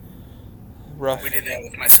 Rough. We did that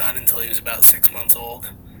with my son until he was about 6 months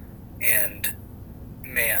old, and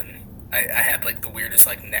man, I had like the weirdest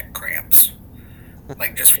like neck cramps,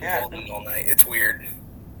 like just from holding him all night. It's weird.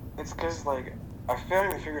 It's because like I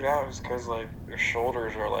finally figured out it's because like your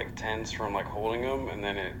shoulders are like tense from like holding them, and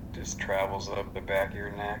then it just travels up the back of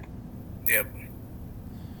your neck. Yep.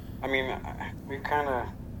 I mean,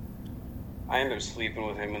 I end up sleeping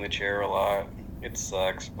with him in the chair a lot. It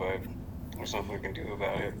sucks, but there's nothing we can do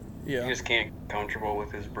about it. Yeah. You just can't get comfortable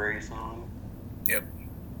with his brace on. Yep.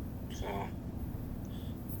 So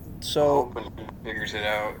I'm hoping he figures it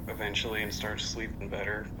out eventually and starts sleeping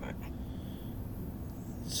better. But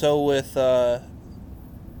so with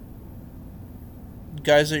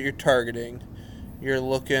guys that you're targeting, you're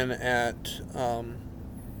looking at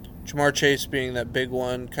Jamar Chase being that big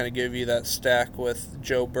one, kind of give you that stack with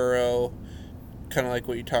Joe Burrow, kind of like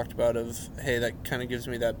what you talked about of, hey, that kind of gives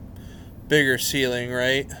me that bigger ceiling,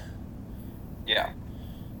 right? Yeah.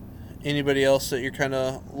 Anybody else that you're kind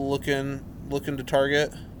of looking to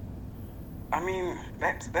target? I mean,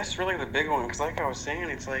 that's really the big one, because like I was saying,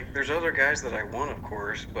 it's like there's other guys that I want, of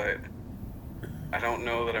course, but I don't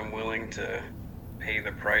know that I'm willing to pay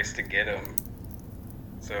the price to get them.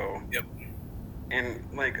 So, yep. And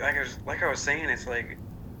like I was saying, it's like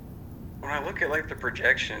when I look at like the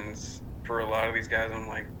projections for a lot of these guys, I'm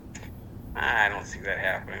like, I don't see that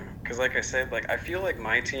happening. Because like I said, like I feel like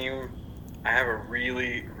my team, I have a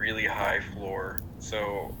really, really high floor.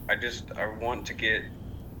 So I want to get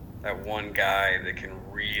that one guy that can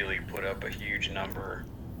really put up a huge number.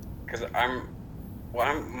 Because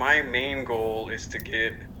my main goal is to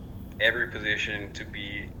get every position to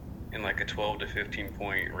be in like a 12 to 15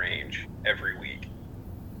 point range every week.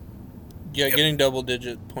 Yeah, getting double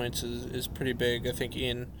digit points is pretty big. I think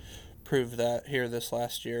Ian proved that here this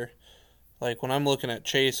last year. Like when I'm looking at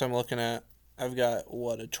Chase, I've got a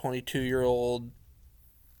 22-year-old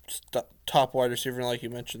top wide receiver, like you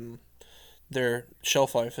mentioned. Their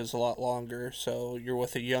shelf life is a lot longer, so you're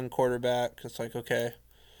with a young quarterback. It's like, okay,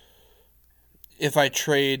 if I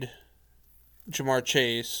trade Jamar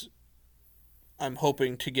Chase, I'm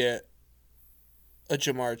hoping to get a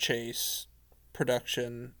Jamar Chase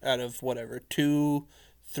production out of whatever 2-3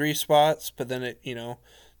 spots, but then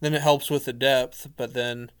then it helps with the depth. But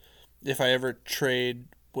then if I ever trade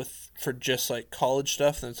for just like college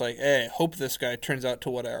stuff, then it's like, hey, I hope this guy turns out to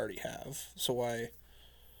what I already have. So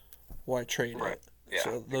why trade Right. it? Yeah.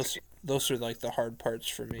 So those are like the hard parts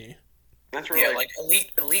for me. That's really Yeah, like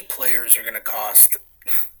elite players are going to cost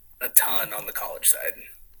a ton on the college side.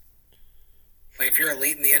 Like if you're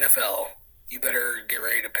elite in the NFL, you better get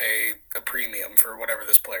ready to pay a premium for whatever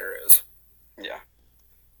this player is. Yeah.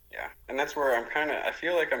 Yeah. And that's where I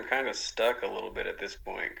feel like I'm kind of stuck a little bit at this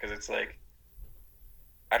point because it's like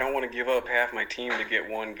I don't want to give up half my team to get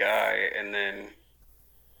one guy and then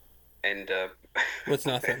end up with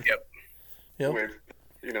nothing. Yep. With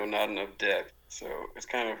not enough depth. So I'm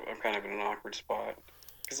kind of in an awkward spot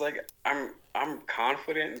because like I'm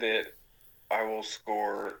confident that I will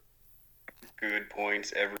score good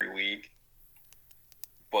points every week,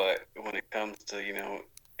 but when it comes to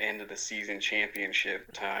end of the season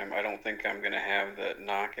championship time, I don't think I'm gonna have the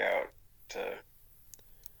knockout to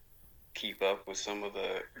keep up with some of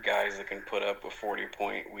the guys that can put up a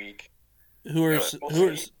 40-point week. Who are some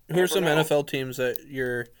NFL teams that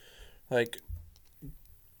you're like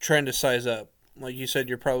trying to size up? Like you said,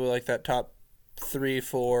 you're probably like that top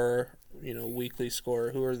 3-4, weekly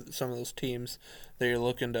scorer. Who are some of those teams that you're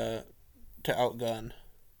looking to outgun?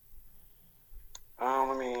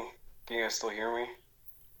 Can you guys still hear me?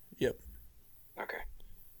 Yep. Okay.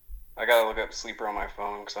 I gotta look up Sleeper on my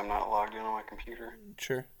phone because I'm not logged in on my computer.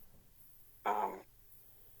 Sure.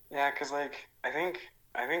 Yeah, because like I think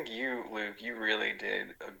you, Luke, you really did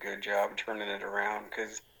a good job turning it around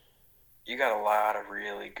because you got a lot of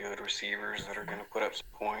really good receivers that are going to put up some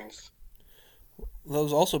points. That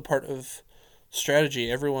was also part of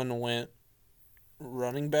strategy. Everyone went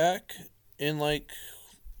running back in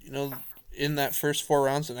in that first 4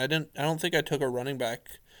 rounds, and I don't think I took a running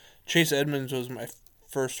back. Chase Edmonds was my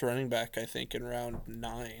first running back, I think, in round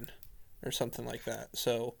 9 or something like that.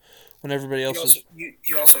 So when everybody else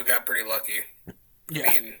you also got pretty lucky. Yeah.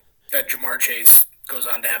 I mean, that Jamar Chase goes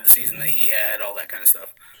on to have the season that he had, all that kind of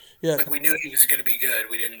stuff. Yeah. Like, we knew he was going to be good.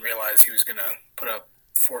 We didn't realize he was going to put up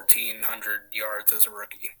 1,400 yards as a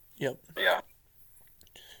rookie. Yep. Yeah.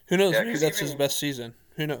 Who knows? Maybe that's his best season.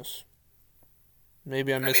 Who knows?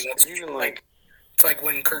 Maybe I missed. That's even like it's like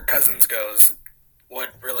when Kirk Cousins goes.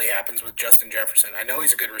 What really happens with Justin Jefferson? I know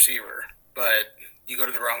he's a good receiver, but you go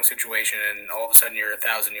to the wrong situation, and all of a sudden you're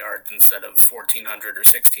 1,000 yards instead of 1,400 or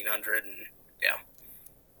 1,600, and yeah.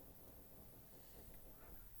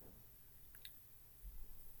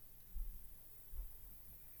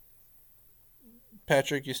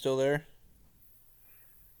 Patrick, you still there?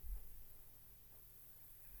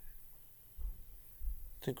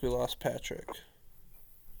 I think we lost Patrick.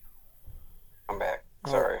 I'm back.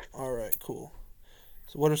 Sorry. All right, cool.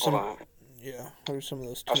 So what are some? What are some of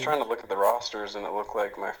those teams? I was trying to look at the rosters, and it looked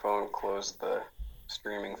like my phone closed the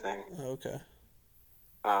streaming thing. Okay.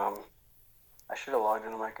 I should have logged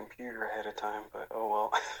into my computer ahead of time, but oh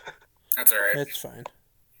well. That's all right. It's fine.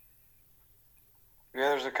 Yeah,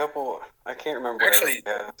 there's a couple. I can't remember what everybody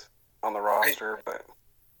has on the roster, but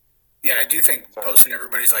yeah, I do think posting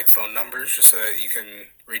everybody's like phone numbers just so that you can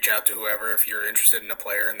reach out to whoever if you're interested in a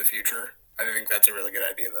player in the future. I think that's a really good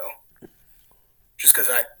idea, though. Just because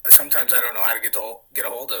sometimes I don't know how to get a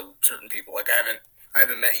hold of certain people. Like I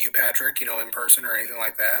haven't met you, Patrick, in person or anything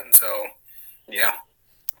like that, and so yeah,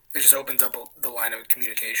 it just opens up the line of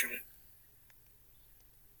communication.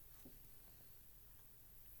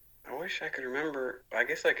 I wish I could remember. I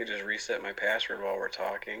guess I could just reset my password while we're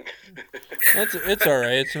talking. It's all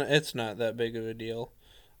right. It's not that big of a deal.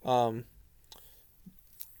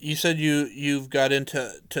 You said you've got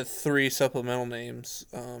into 3 supplemental names.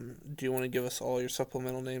 Do you want to give us all your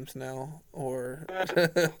supplemental names now, or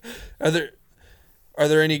are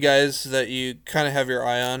there any guys that you kind of have your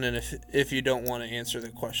eye on? And if you don't want to answer the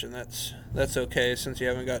question, that's okay, since you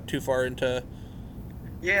haven't got too far into.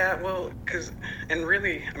 Yeah, well,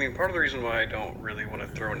 really, I mean, part of the reason why I don't really want to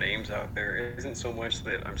throw names out there isn't so much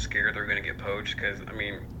that I'm scared they're going to get poached, because, I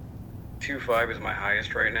mean, 2.5 is my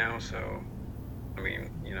highest right now, so, I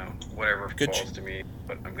mean, whatever falls to me,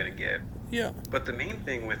 what I'm going to get. Yeah. But the main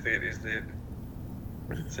thing with it is that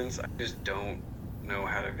since I just don't know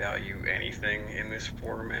how to value anything in this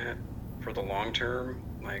format for the long term,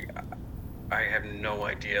 like, I have no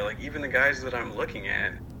idea. Like, even the guys that I'm looking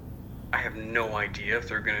at, I have no idea if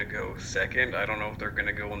they're going to go second. I don't know if they're going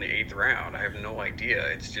to go in the 8th round. I have no idea.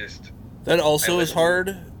 It's just... That also is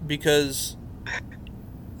hard because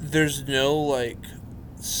there's no,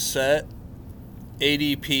 set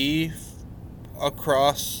ADP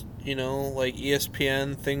across like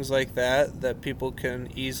ESPN, things like that people can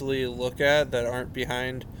easily look at that aren't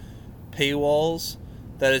behind paywalls,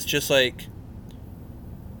 that it's just like,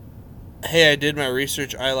 hey, I did my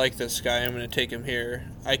research, I like this guy, I'm going to take him here.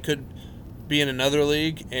 I could be in another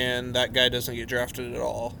league and that guy doesn't get drafted at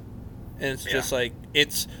all. And it's just like,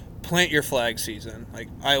 it's plant your flag season. Like,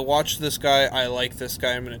 I watched this guy, I like this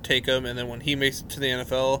guy, I'm going to take him, and then when he makes it to the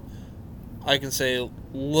NFL, I can say,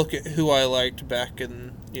 look at who I liked back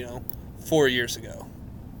in, 4 years ago.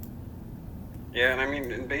 Yeah, and I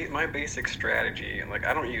mean, my basic strategy, and like,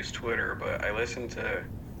 I don't use Twitter, but I listen to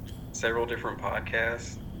several different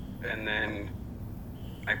podcasts, and then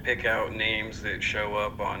I pick out names that show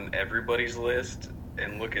up on everybody's list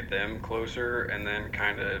and look at them closer, and then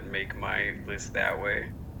kind of make my list that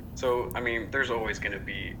way. So, I mean, there's always going to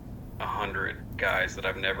be 100 guys that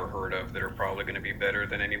I've never heard of that are probably going to be better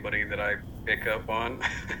than anybody that I pick up on.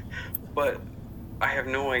 But I have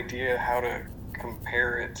no idea how to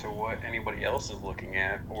compare it to what anybody else is looking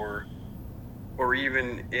at, or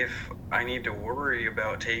even if I need to worry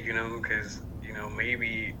about taking them because,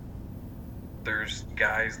 maybe there's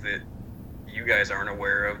guys that you guys aren't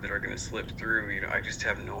aware of that are going to slip through. I just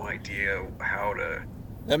have no idea how to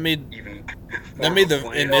That made the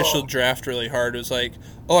the initial draft really hard. It was like,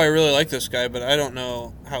 oh, I really like this guy, but I don't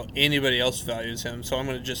know how anybody else values him, so I'm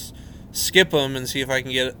going to just skip him and see if I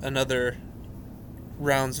can get another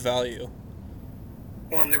round's value.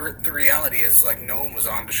 Well, and the reality is, like, no one was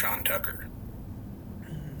on Deshaun Tucker.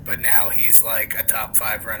 But now he's, like, a top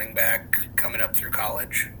 5 running back coming up through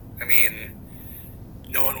college. I mean,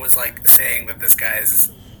 no one was, like, saying that this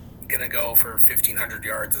guy's going to go for 1,500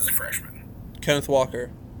 yards as a freshman. Kenneth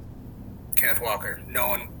Walker. No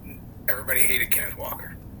one, everybody hated Kenneth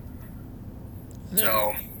Walker.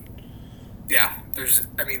 So, yeah,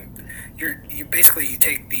 you basically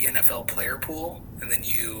take the NFL player pool and then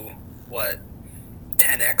you,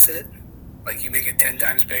 10x it? Like, you make it 10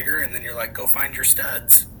 times bigger and then you're like, go find your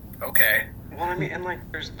studs. Okay. Well, I mean, and like,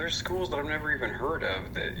 there's schools that I've never even heard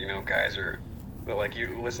of that, guys are, but like,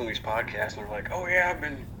 you listen to these podcasts and they're like, oh yeah, I've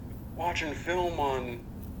been watching film on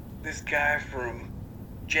this guy from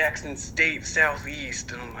Jackson State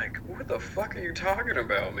Southeast, and I'm like, what the fuck are you talking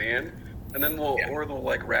about, man? And then they'll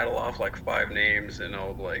like rattle off like 5 names, and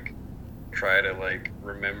I'll like try to like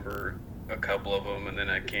remember a couple of them, and then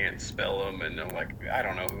I can't spell them, and I'm like, I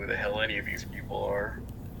don't know who the hell any of these people are.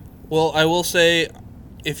 Well, I will say,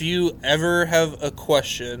 if you ever have a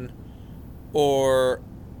question, or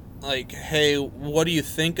like, hey, what do you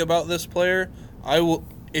think about this player?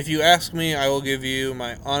 If you ask me, I will give you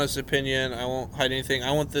my honest opinion. I won't hide anything.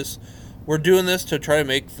 We're doing this to try to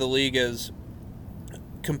make the league as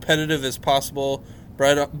competitive as possible.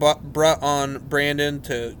 Brought on Brandon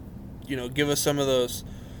to, give us some of those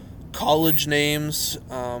college names,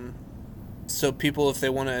 so people, if they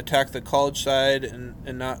want to attack the college side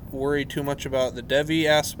and not worry too much about the Devy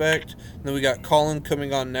aspect. And then we got Colin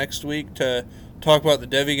coming on next week to talk about the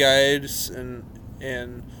Devy guides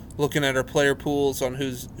and looking at our player pools on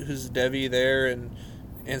who's Devy there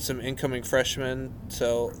and some incoming freshmen.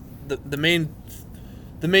 So the main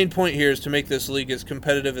point here is to make this league as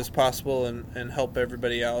competitive as possible and help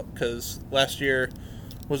everybody out, because last year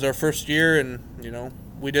was our first year and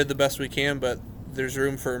we did the best we can, but there's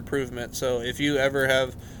room for improvement. So if you ever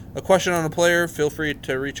have a question on a player, feel free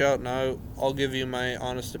to reach out and I'll give you my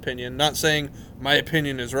honest opinion. Not saying my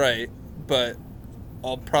opinion is right, but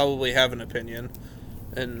I'll probably have an opinion.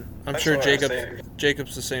 And I'm sure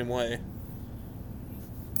Jacob's the same way.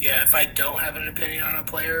 Yeah, if I don't have an opinion on a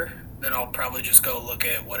player, then I'll probably just go look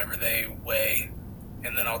at whatever they weigh,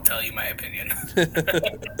 and then I'll tell you my opinion.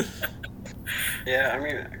 Yeah, I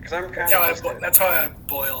mean, because I'm that's how I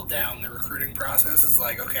boil down the recruiting process. It's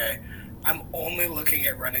like, okay, I'm only looking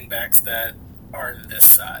at running backs that are this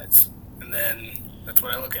size, and then that's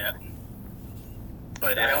what I look at.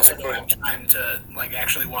 But I also don't have time to like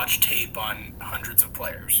actually watch tape on hundreds of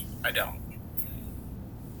players. I don't.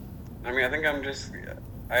 I mean, I think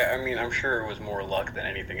I'm sure it was more luck than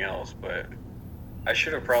anything else, but I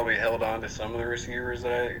should have probably held on to some of the receivers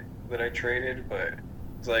that I traded, but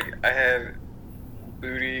it's like I had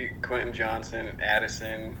Booty, Quentin Johnson,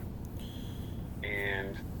 Addison,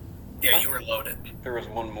 and you were loaded. There was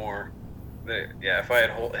one more. If I had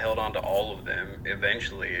held on to all of them,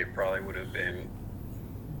 eventually it probably would have been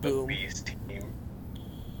a beast team.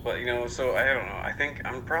 But so I don't know. I think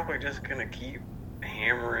I'm probably just gonna keep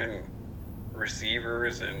hammering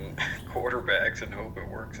receivers and quarterbacks and hope it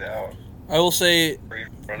works out. I will say,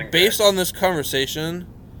 based on this conversation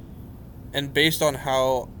and based on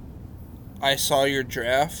how I saw your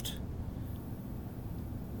draft,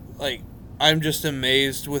 like, I'm just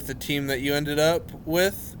amazed with the team that you ended up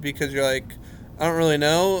with because you're like, I don't really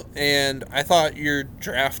know, and I thought your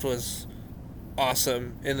draft was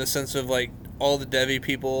awesome in the sense of like all the Devi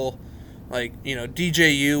people, like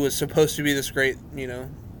DJU was supposed to be this great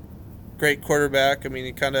great quarterback. I mean,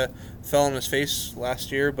 he kind of fell on his face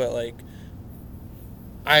last year, but like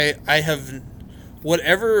I have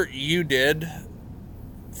whatever you did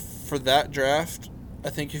for that draft. I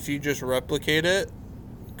think if you just replicate it,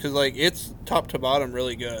 because like it's top to bottom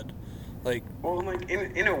really good. Like, well, like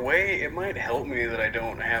in a way, it might help me that I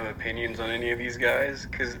don't have opinions on any of these guys,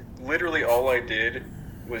 because literally all I did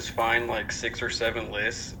was find like 6 or 7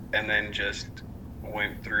 lists and then just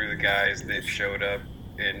went through the guys that showed up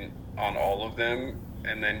in on all of them,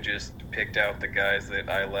 and then just picked out the guys that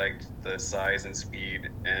I liked the size and speed,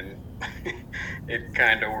 and it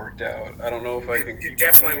kind of worked out. I don't know if I can. It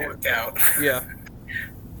definitely worked out. Yeah.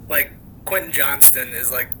 Like Quentin Johnston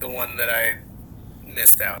is like the one that I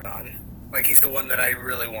missed out on. Like he's the one that I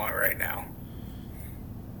really want right now.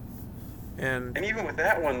 And even with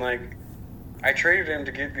that one, like I traded him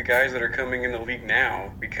to get the guys that are coming in the league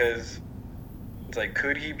now, because it's like,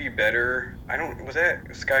 could he be better? Was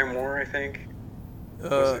that Sky Moore, I think?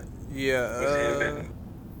 Yeah.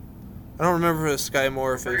 I don't remember if it was Sky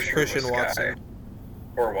Moore, if it was Christian Watson.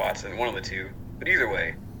 Or Watson, one of the two. But either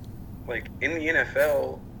way, like in the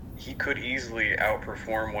NFL, he could easily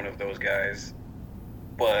outperform one of those guys.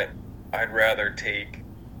 But I'd rather take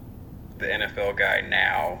the NFL guy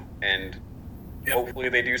now, and hopefully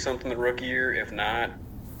they do something the rookie year. If not,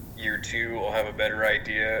 year 2, I'll have a better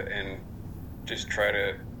idea and just try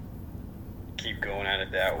to keep going at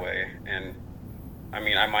it that way. And I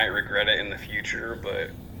mean, I might regret it in the future,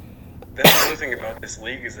 but that's the other thing about this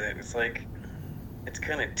league is that it's like it's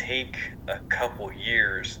gonna take a couple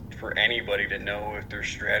years for anybody to know if their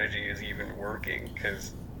strategy is even working,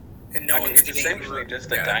 because it's essentially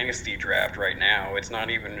just a dynasty draft right now. It's not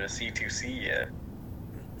even a C2C yet.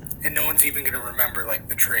 And no one's even going to remember like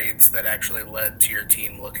the trades that actually led to your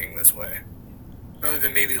team looking this way. Other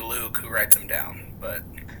than maybe Luke, who writes them down, but...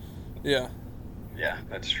 Yeah. Yeah,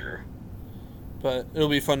 that's true. But it'll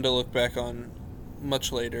be fun to look back on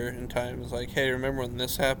much later in time. It's like, hey, remember when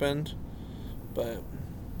this happened? But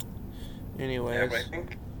anyways... Yeah, but I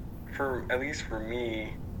think, at least for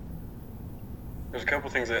me, there's a couple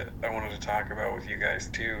things that I wanted to talk about with you guys,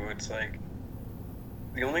 too. It's like,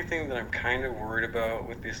 the only thing that I'm kind of worried about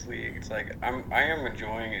with this league, it's like I am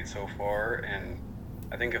enjoying it so far, and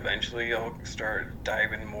I think eventually I'll start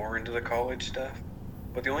diving more into the college stuff.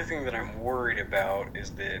 But the only thing that I'm worried about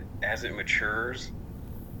is that as it matures,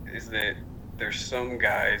 is that there's some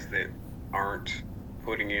guys that aren't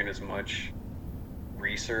putting in as much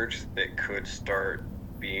research that could start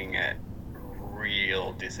being at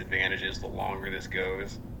real disadvantages the longer this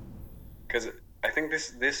goes. Because I think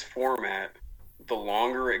this format, the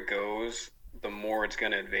longer it goes, the more it's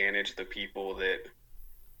going to advantage the people that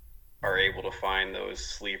are able to find those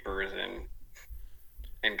sleepers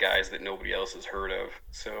and guys that nobody else has heard of.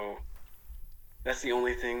 So that's the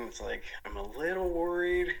only thing that's like, I'm a little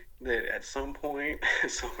worried that at some point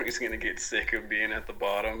somebody's going to get sick of being at the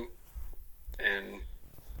bottom, and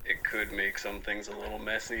it could make some things a little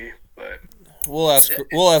messy, but we'll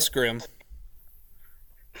ask Grim.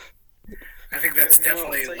 I think that's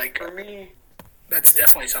definitely like for me, that's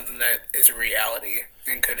definitely something that is a reality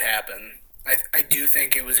and could happen. I do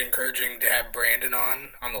think it was encouraging to have Brandon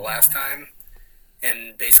on the last time,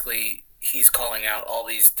 and basically he's calling out all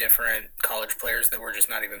these different college players that we're just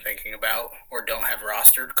not even thinking about or don't have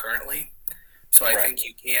rostered currently. So I think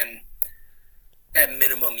you can, at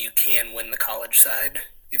minimum, you can win the college side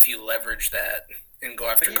if you leverage that and go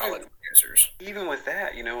after college producers. Even with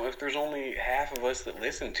that, if there's only half of us that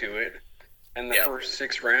listen to it, and the first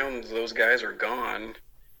 6 rounds, those guys are gone,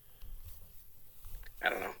 I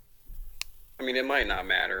don't know. I mean, it might not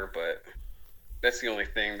matter, but that's the only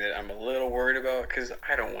thing that I'm a little worried about, because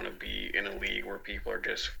I don't want to be in a league where people are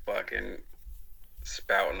just fucking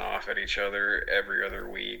spouting off at each other every other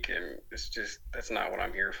week, and that's not what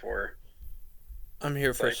I'm here for. I'm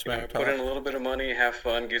here for smack talk. Put in a little bit of money, have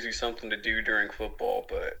fun, gives you something to do during football,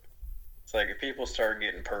 but it's like if people start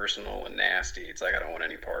getting personal and nasty, it's like I don't want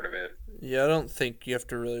any part of it. Yeah, I don't think you have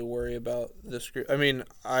to really worry about this group. I mean,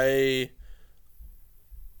 I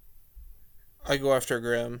go after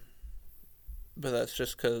Graham, but that's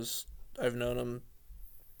just because I've known him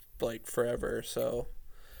like forever. So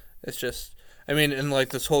it's just, I mean, and like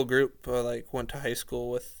this whole group, like went to high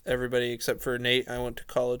school with everybody except for Nate. I went to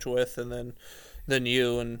college with, and then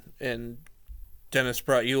you and Dennis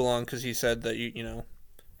brought you along because he said that you know,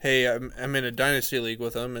 hey, I'm in a dynasty league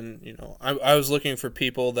with him, and I was looking for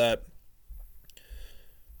people that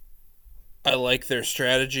I like their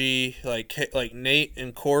strategy. Like Nate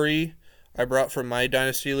and Corey, I brought from my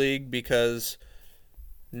dynasty league because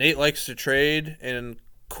Nate likes to trade and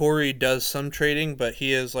Corey does some trading, but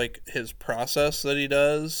he has like his process that he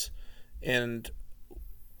does. And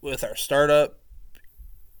with our startup,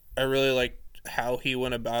 I really like how he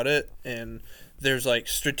went about it, and there's like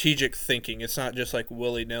strategic thinking. It's not just like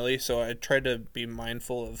willy nilly. So I tried to be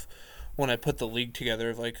mindful of when I put the league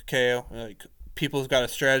together of like, okay, like people's got a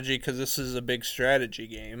strategy because this is a big strategy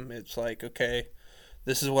game. It's like, okay,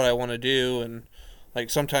 this is what I want to do, and like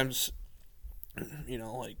sometimes,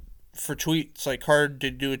 like for Tweet, it's like hard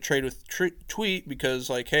to do a trade with Tweet because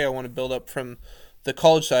like, hey, I want to build up from the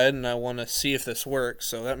college side and I want to see if this works.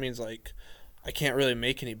 So that means like I can't really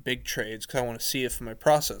make any big trades because I want to see if my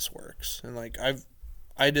process works. And like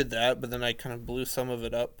I did that, but then I kind of blew some of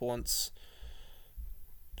it up once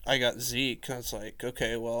I got Zeke. I was like,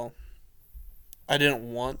 okay, well, I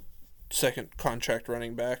didn't want second contract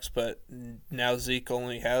running backs, but now Zeke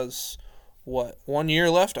only has what, 1 year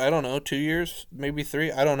left? I don't know, 2 years, maybe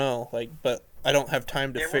 3. I don't know. Like, but I don't have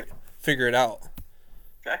time to figure it out.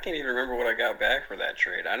 I can't even remember what I got back for that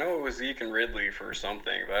trade. I know it was Zeke and Ridley for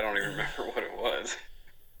something, but I don't even remember what it was.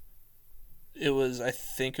 I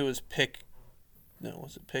think it was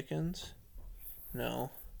was it Pickens?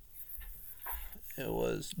 No. It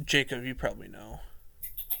was Jacob, you probably know.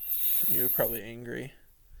 You were probably angry.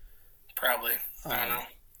 Probably. I don't know.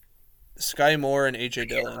 Sky Moore and AJ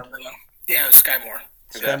Dillon. Yeah, it was Sky Moore.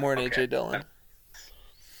 Sky Moore and AJ Dillon.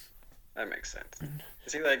 That makes sense.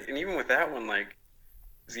 See, like, and even with that one, like,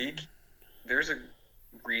 Zeke, there's a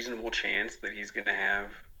reasonable chance that he's going to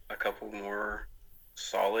have a couple more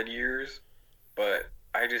solid years, but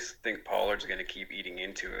I just think Pollard's going to keep eating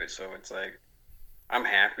into it. So it's like, I'm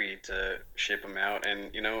happy to ship him out.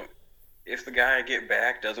 And, if the guy I get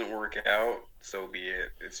back doesn't work out, so be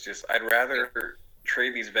it. It's just, I'd rather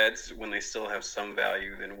trade these vets when they still have some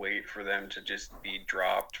value than wait for them to just be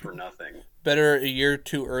dropped for nothing. Better a year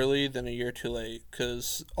too early than a year too late,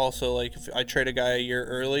 because also, like, if I trade a guy a year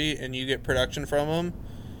early and you get production from him,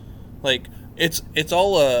 like, it's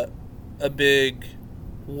all a big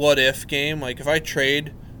what if game. Like, if I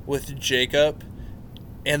trade with Jacob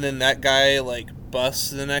and then that guy like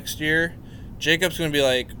busts the next year, Jacob's gonna be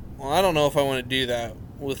like, well, I don't know if I want to do that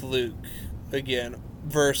with Luke again.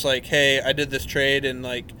 Versus like, hey, I did this trade and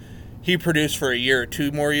like he produced for a year or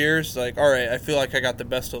 2 more years. Like, all right, I feel like I got the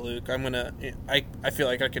best of Luke. I feel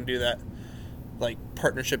like I can do that like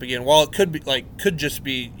partnership again. While it could just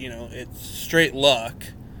be, it's straight luck,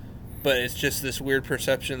 but it's just this weird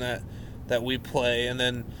perception that we play. And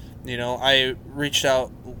then, I reached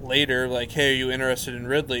out later like, hey, are you interested in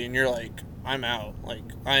Ridley? And you're like, I'm out. Like,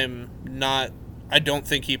 I don't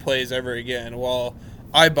think he plays ever again. Well,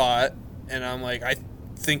 I bought, and I'm like, I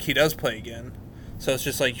think he does play again. So it's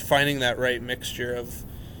just like finding that right mixture of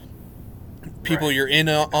people right. You're in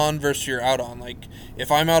on versus you're out on. Like,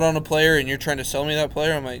 if I'm out on a player and you're trying to sell me that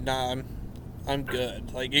player, I'm like, nah, I'm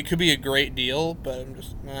good. Like, it could be a great deal, but I'm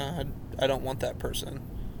just, I don't want that person.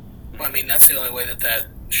 Well, I mean, that's the only way that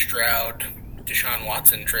Stroud Deshaun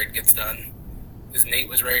Watson trade gets done. Because Nate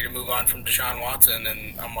was ready to move on from Deshaun Watson,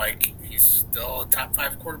 and I'm like, he's still a top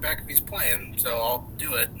 5 quarterback if he's playing, so I'll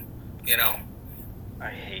do it, I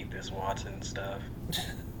hate this Watson stuff.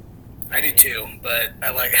 I do too, but I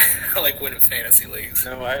like winning fantasy leagues.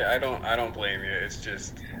 No, I don't blame you. It's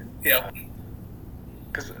just, yep.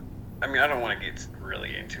 Because I don't want to get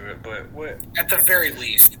really into it, but what? At the very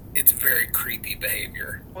least, it's very creepy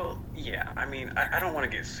behavior. Well, yeah. I don't want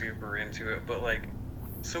to get super into it, but like,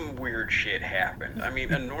 some weird shit happened.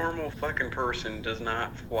 A normal fucking person does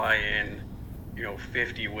not fly in,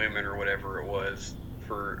 50 women or whatever it was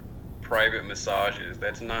for private massages.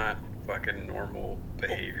 That's not fucking normal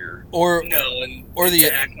behavior. Or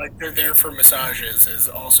to act like they're there for massages is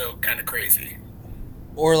also kind of crazy.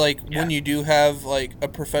 Or like when you do have like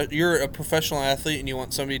you're a professional athlete and you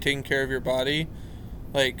want somebody taking care of your body,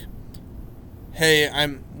 like, hey,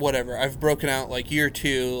 I've broken out like year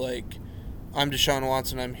 2, like, I'm Deshaun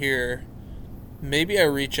Watson, I'm here. Maybe I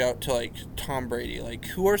reach out to like Tom Brady. Like,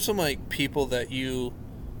 who are some like people that you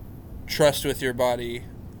trust with your body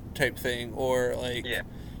type thing? Or like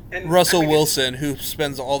Russell Wilson, who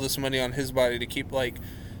spends all this money on his body to keep, like,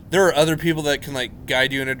 there are other people that can like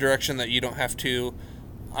guide you in a direction that you don't have to.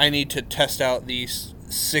 I need to test out these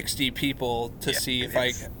 60 people to see if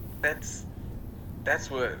I.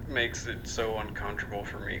 That's what makes it so uncomfortable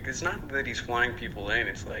for me. It's not that he's flying people in.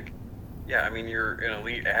 It's like, you're an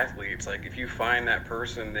elite athlete. It's like, if you find that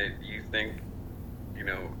person that you think,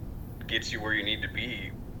 gets you where you need to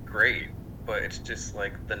be, great. but it's just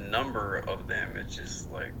like the number of them. It's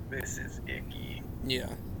just like, this is icky. Yeah.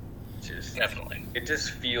 Just Definitely. It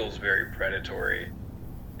just feels very predatory.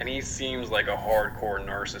 And he seems like a hardcore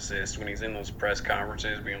narcissist when he's in those press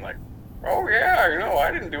conferences being like, oh yeah,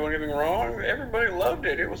 I didn't do anything wrong. Everybody loved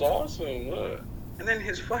it. It was awesome. And then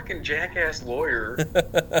his fucking jackass lawyer,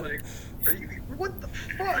 like, what the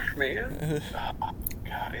fuck, man? Oh,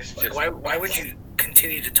 God, it's just... Why would you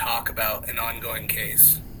continue to talk about an ongoing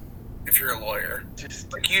case if you're a lawyer?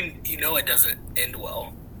 Like, you know it doesn't end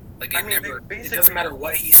well. Like, it doesn't matter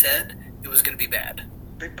what he said, it was going to be bad.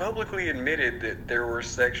 They publicly admitted that there was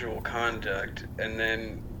sexual conduct, and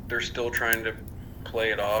then they're still trying to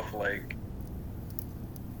play it off like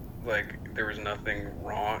there was nothing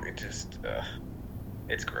wrong. It just,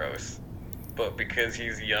 it's gross. But because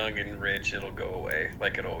he's young and rich, it'll go away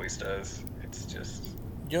like it always does. It's just...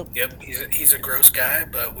 Yep. He's a gross guy,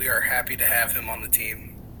 but we are happy to have him on the team.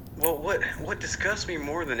 Well, what disgusts me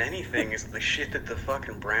more than anything is the shit that the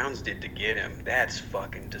fucking Browns did to get him. That's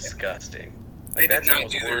fucking disgusting. They did not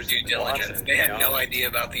do their due diligence. They had no idea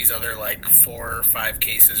about these other, 4 or 5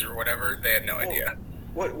 cases or whatever. They had no idea.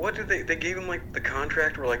 What did they gave him, the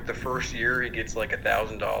contract where, the first year he gets,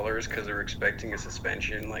 $1,000 because they're expecting a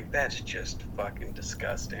suspension? That's just fucking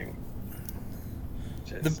disgusting.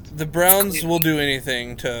 The Browns will do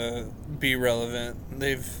anything to be relevant.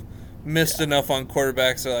 They've missed enough on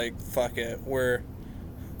quarterbacks. They're like, fuck it, we're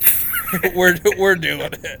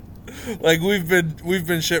doing it. We've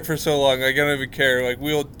been shit for so long. I don't even care.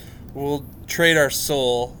 We'll trade our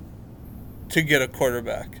soul to get a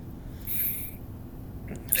quarterback.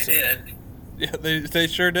 They did. Yeah, they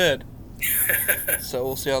sure did. So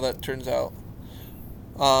we'll see how that turns out.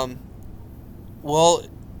 Well,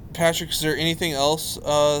 Patrick, is there anything else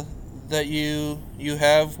that you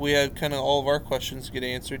have? We had kind of all of our questions get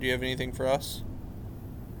answered. Do you have anything for us?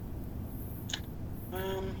 I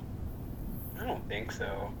don't think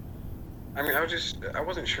so. I mean, I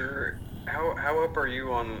wasn't sure. How up are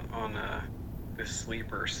you on the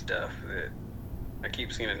sleeper stuff that I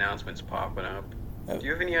keep seeing announcements popping up? Do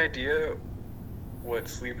you have any idea what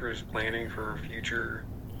Sleeper's planning for future?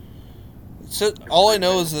 So all I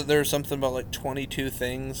know is that there's something about 22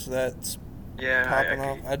 things that's popping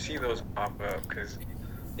up. I'd see those pop up because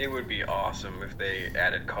it would be awesome if they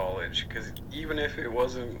added college. Because even if it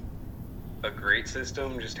wasn't a great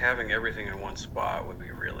system, just having everything in one spot would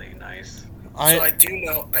be really nice. I do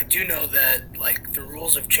know that the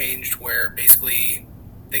rules have changed where basically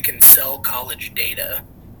they can sell college data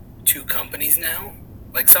to companies now.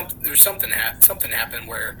 Something happened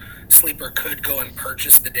where Sleeper could go and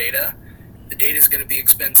purchase the data. The data is going to be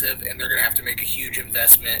expensive, and they're going to have to make a huge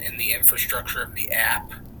investment in the infrastructure of the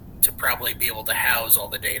app to probably be able to house all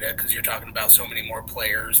the data, because you're talking about so many more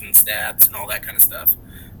players and stats and all that kind of stuff.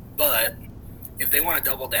 But if they want to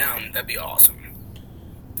double down, that'd be awesome.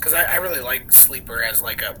 Because I really like Sleeper as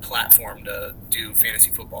a platform to do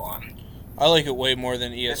fantasy football on. I like it way more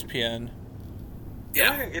than ESPN.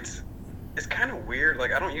 Yeah. It's kind of weird.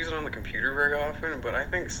 I don't use it on the computer very often, but I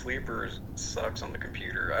think Sleeper sucks on the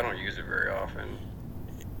computer. I don't use it very often.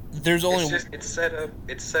 There's only it's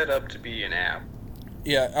set up to be an app.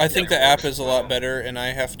 Yeah, I think the app is a lot better, and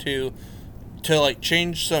I have to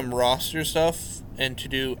change some roster stuff and to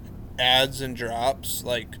do ads and drops.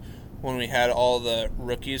 When we had all the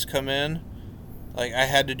rookies come in, I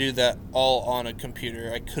had to do that all on a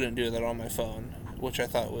computer. I couldn't do that on my phone, which I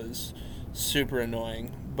thought was super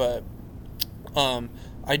annoying. But I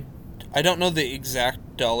don't know the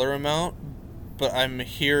exact dollar amount, but I'm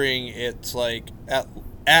hearing it's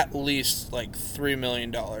at least $3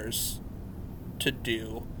 million to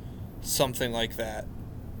do something like that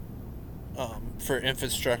for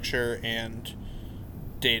infrastructure and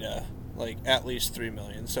data. At least $3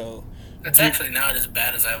 million. So that's actually not as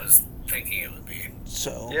bad as I was thinking it would be.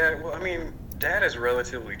 So yeah, well, I mean, data is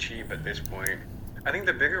relatively cheap at this point. I think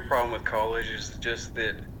the bigger problem with college is just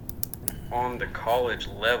that on the college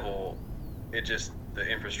level, the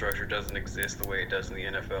infrastructure doesn't exist the way it does in the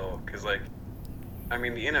NFL. Because, the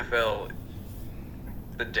NFL,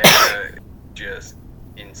 the data is just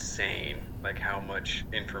insane. How much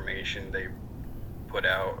information they put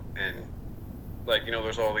out. And,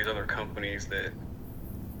 there's all these other companies that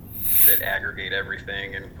aggregate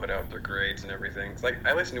everything and put out their grades and everything. It's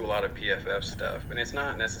I listen to a lot of PFF stuff, and it's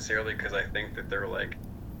not necessarily because I think that they're,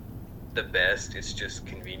 the best. It's just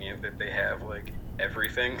convenient that they have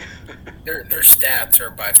everything. Their stats are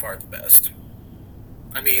by far the best.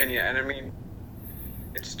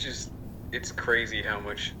 It's crazy how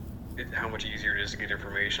much easier it is to get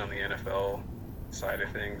information on the NFL side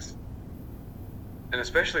of things, and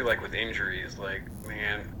especially with injuries.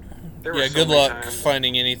 Man, There were Yeah, so good many luck times.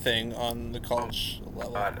 finding anything on the Oh college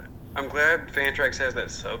level. God, I'm glad Fantrax has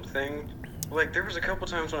that sub thing. Like there was a couple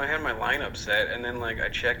times when I had my lineup set, and then like I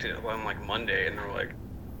checked it on like Monday, and they're like,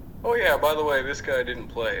 "Oh yeah, by the way, this guy didn't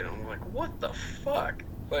play," and I'm like, "What the fuck?"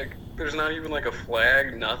 Like there's not even like a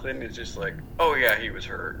flag, nothing. It's just like, "Oh yeah, he was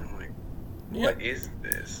hurt." I'm like, Yeah. "What is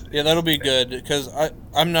this?" Yeah, that'll be good because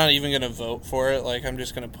I'm not even gonna vote for it. Like I'm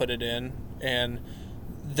just gonna put it in, and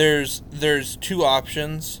there's two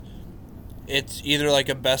options. It's either like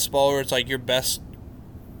a best ball where it's like your best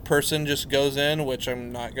person just goes in, which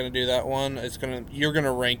I'm not gonna do that one. You're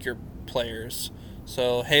gonna rank your players.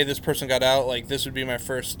 So hey, this person got out. Like this would be my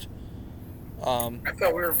first. I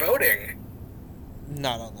thought we were voting.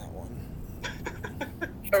 Not on that one.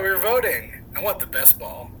 I thought we were voting. I want the best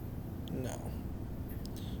ball. No.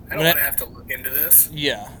 I don't want to have to look into this.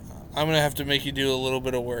 Yeah, I'm gonna have to make you do a little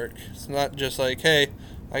bit of work. It's not just like, hey,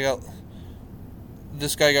 I got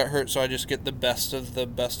this guy got hurt, so I just get the best of the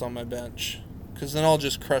best on my bench. Because then I'll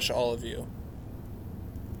just crush all of you.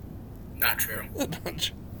 Not true.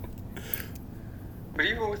 But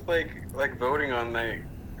even with like voting on like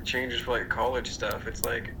changes for like college stuff, it's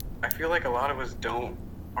like I feel like a lot of us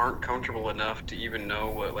aren't comfortable enough to even know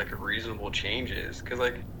what like a reasonable change is. Because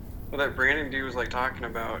like what that Brandon dude was like talking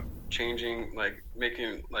about changing like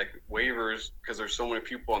making like waivers because there's so many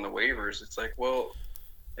people on the waivers. It's like, well,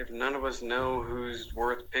 if none of us know who's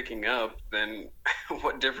worth picking up, then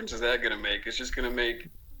what difference is that going to make? It's just going to make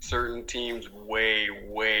certain teams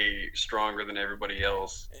way stronger than everybody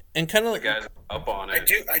else. And kind of the guys up on it.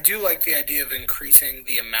 I do like the idea of increasing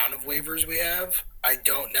the amount of waivers we have. I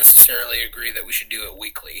don't necessarily agree that we should do it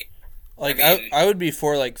weekly. Like I would be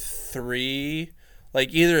for like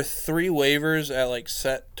either 3 waivers at like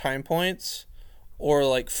set time points, or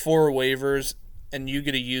like 4 waivers and you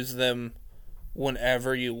get to use them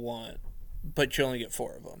whenever you want, but you only get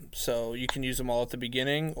 4 of them. So you can use them all at the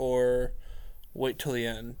beginning or wait till the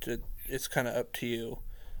end. It's kind of up to you.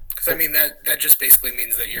 Because I mean that just basically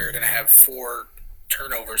means that you're going to have 4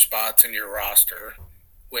 turnover spots in your roster,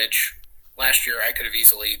 which last year I could have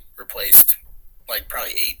easily replaced like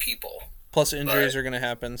probably 8 people. Plus injuries are going to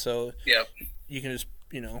happen, so yep. You can just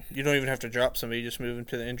you don't even have to drop somebody. You just move them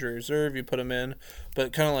to the injury reserve. You put them in,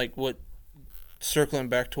 but kind of like what circling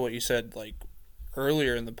back to what you said like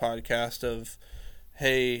earlier in the podcast of,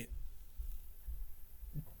 hey,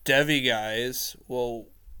 Devy guys, well,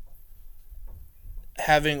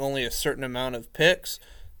 having only a certain amount of picks,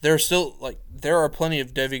 there are plenty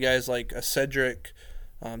of Devy guys like a Cedric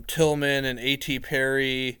Tillman and A.T.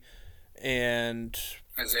 Perry and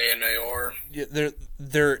Isaiah Nayor.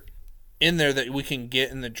 They're in there that we can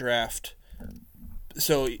get in the draft.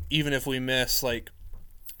 So even if we miss,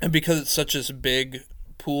 and because it's such a big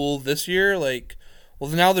pool this year,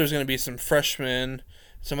 now there's going to be some freshmen,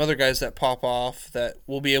 some other guys that pop off that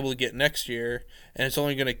we'll be able to get next year, and it's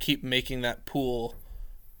only going to keep making that pool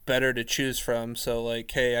better to choose from. So,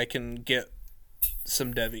 hey, I can get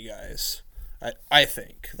some Devy guys. I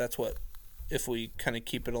think that's what, if we kind of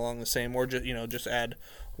keep it along the same, or just add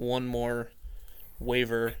one more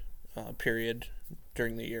waiver period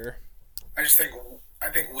during the year. I think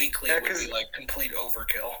weekly would be like complete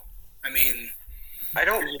overkill. I mean, I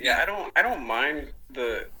don't mind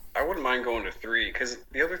I wouldn't mind going to 3 because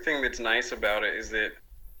the other thing that's nice about it is that,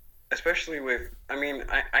 especially with,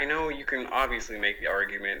 I know you can obviously make the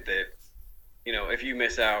argument that, if you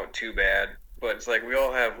miss out, too bad, but it's like we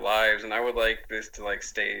all have lives, and I would like this to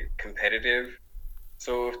stay competitive.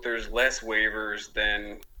 So if there's less waivers,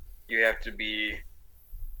 then you have to be.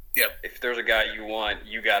 Yep. If there's a guy you want,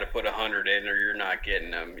 you got to put 100 in, or you're not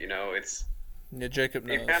getting them. It's. Yeah, Jacob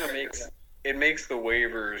knows. It kind of makes the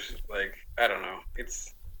waivers I don't know.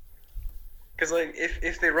 It's because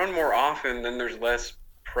if they run more often, then there's less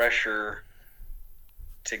pressure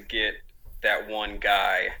to get that one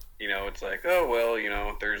guy. It's like, oh well,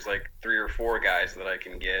 there's 3 or 4 guys that I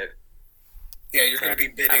can get. Yeah, you're going to be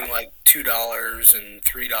bidding $2 and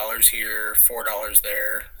 $3 here, $4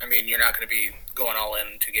 there. I mean, you're not going to be going all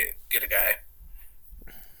in to get a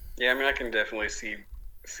guy. Yeah, I can definitely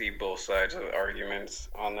see both sides of the arguments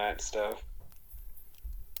on that stuff.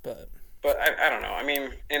 But I don't know.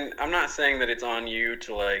 And I'm not saying that it's on you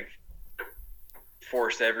to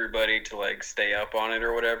force everybody to stay up on it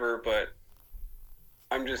or whatever, but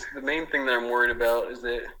the main thing that I'm worried about is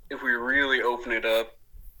that if we really open it up,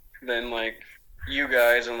 then you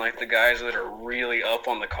guys and the guys that are really up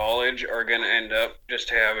on the college are going to end up just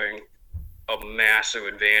having a massive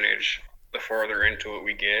advantage the farther into it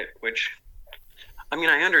we get, which I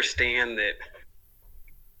understand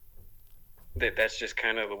that's just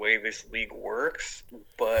kind of the way this league works,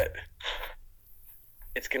 but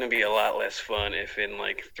it's going to be a lot less fun if in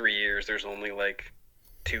like 3 years there's only like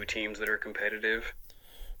 2 teams that are competitive.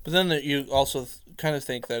 But then you also kind of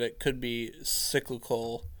think that it could be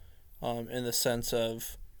cyclical, in the sense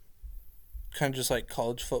of kind of just like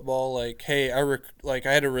college football. Like, hey, I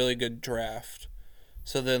had a really good draft,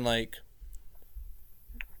 so then like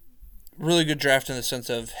really good draft in the sense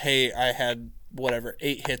of, hey, I had whatever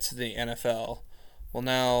 8 hits in the NFL. Well,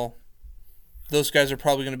 now those guys are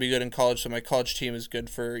probably going to be good in college, so my college team is good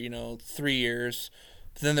for 3 years.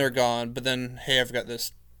 Then they're gone. But then, hey, I've got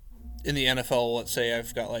this in the NFL. Let's say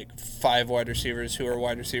I've got like 5 wide receivers who are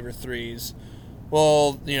wide receiver threes.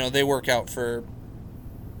 Well, they work out for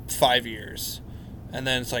 5 years, and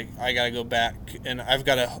then it's like I gotta go back, and I've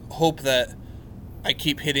got to hope that I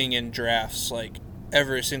keep hitting in drafts like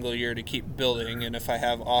every single year to keep building. And if I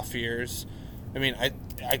have off years, I mean,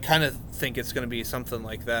 I kind of think it's going to be something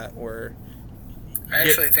like that where I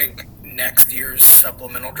actually think next year's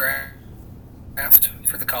supplemental draft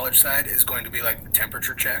for the college side is going to be like the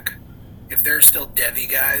temperature check. If there's still Devy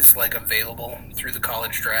guys like available through the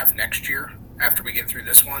college draft next year after we get through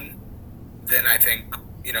this one, then I think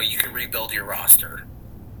you can rebuild your roster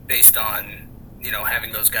based on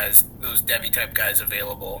having those guys, those Devy type guys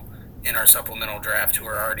available in our supplemental draft who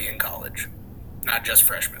are already in college, not just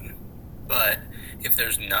freshmen. But if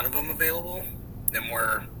there's none of them available, then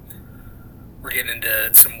we're getting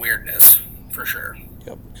into some weirdness for sure.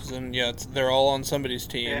 Yep, because then they're all on somebody's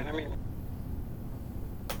team. Yeah, I mean,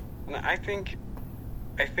 I think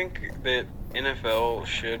that NFL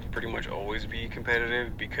should pretty much always be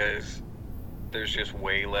competitive because there's just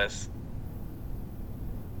way less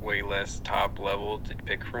top level to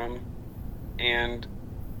pick from, and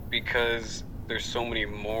because there's so many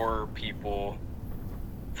more people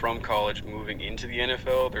from college moving into the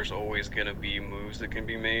NFL, there's always going to be moves that can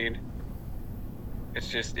be made. It's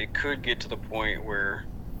just, it could get to the point where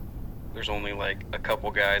there's only like a couple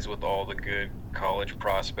guys with all the good college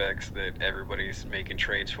prospects that everybody's making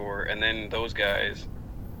trades for, and then those guys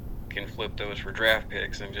can flip those for draft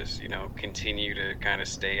picks and just, continue to kind of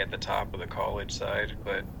stay at the top of the college side.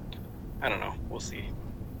 But I don't know, we'll see.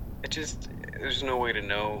 There's no way to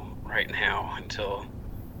know right now until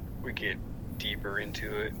we get deeper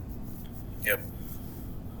into it. Yep.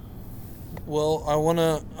 Well, I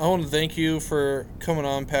wanna thank you for coming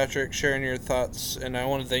on, Patrick, sharing your thoughts, and I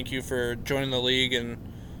want to thank you for joining the league and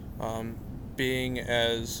being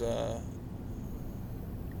as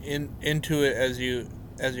into it as you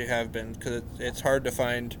have been, because it's hard to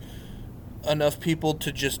find enough people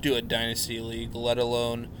to just do a dynasty league, let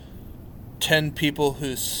alone 10 people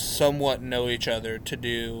who somewhat know each other to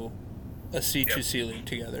do a C2C league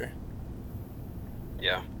together.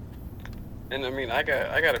 Yeah. And I mean, I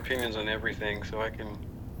got opinions on everything, so I can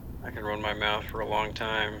run my mouth for a long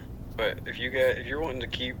time. But if you're wanting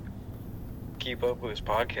to keep up with this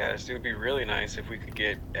podcast, it would be really nice if we could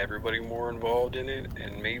get everybody more involved in it,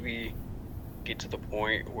 and maybe get to the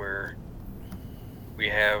point where we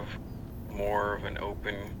have more of an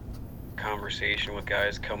open conversation with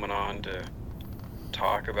guys coming on to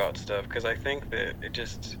talk about stuff, because I think that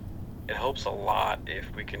it helps a lot if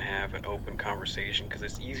we can have an open conversation, because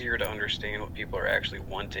it's easier to understand what people are actually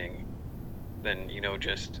wanting than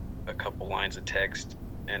just a couple lines of text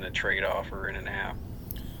and a trade offer in an app.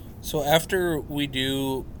 So after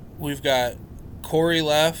we've got Corey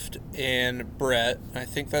left and Brett. I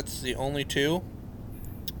think that's the only two.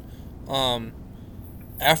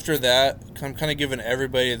 After that, I'm kind of giving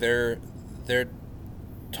everybody their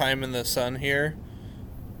time in the sun here.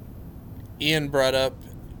 Ian brought up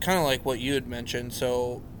kind of like what you had mentioned.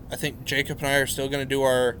 So I think Jacob and I are still going to do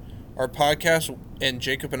our podcast, and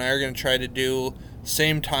Jacob and I are going to try to do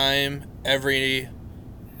same time every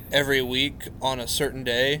week on a certain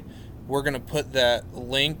day. We're going to put that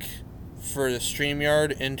link for the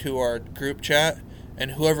StreamYard into our group chat,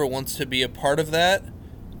 and whoever wants to be a part of that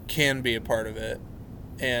can be a part of it.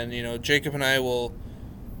 And, Jacob and I will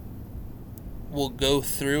go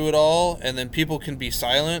through it all, and then people can be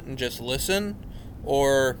silent and just listen,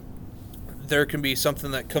 or there can be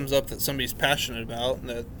something that comes up that somebody's passionate about, and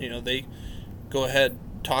that, they go ahead,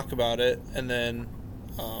 talk about it, and then,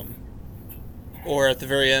 or at the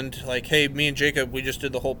very end, like, hey, me and Jacob, we just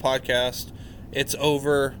did the whole podcast. It's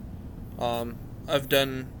over. I've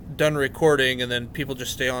done recording, and then people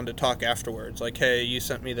just stay on to talk afterwards. Like, hey, you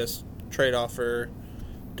sent me this trade offer,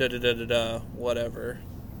 whatever.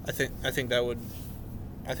 I think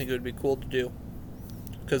it would be cool to do,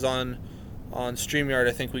 because on StreamYard,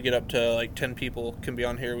 I think we get up to like 10 people can be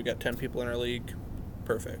on here. We got 10 people in our league.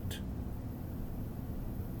 Perfect.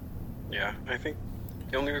 Yeah, I think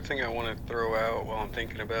the only other thing I want to throw out while I'm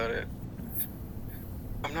thinking about it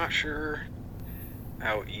I'm not sure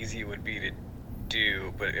how easy it would be to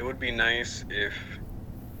do, but it would be nice if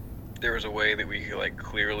there was a way that we could like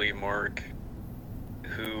clearly mark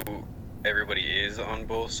who everybody is on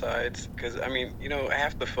both sides. Because I mean,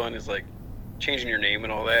 half the fun is like changing your name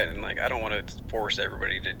and all that, and like I don't want to force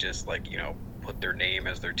everybody to just like put their name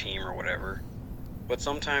as their team or whatever. But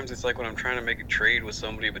sometimes it's like when I'm trying to make a trade with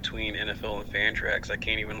somebody between NFL and Fantrax, I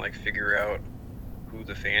can't even like figure out who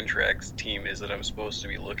the Fantrax team is that I'm supposed to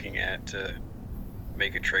be looking at to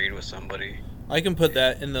make a trade with somebody. I can put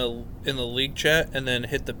that in the league chat and then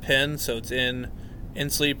hit the pin, so it's in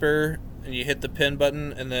Sleeper, and you hit the pin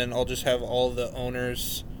button, and then I'll just have all the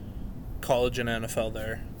owners, college and NFL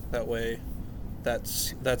there. That way,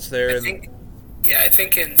 that's there. I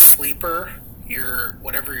think in Sleeper,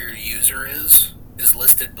 whatever your user is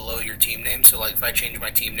listed below your team name. So like if I change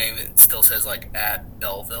my team name, it still says like at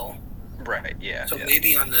Belleville. Right. Yeah. So yeah.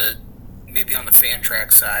 maybe on the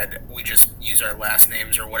Fantrax side, we just use our last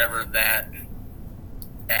names or whatever that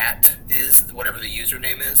at is, whatever the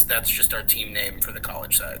username is. That's just our team name for the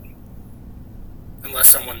college side. Unless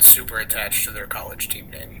someone's super attached to their college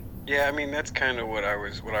team name. Yeah, I mean that's kind of what I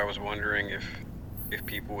was wondering if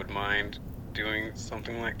people would mind doing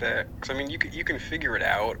something like that. Because I mean you can figure it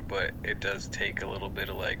out, but it does take a little bit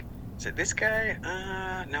of like, is it this guy?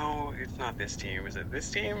 No, it's not this team. Is it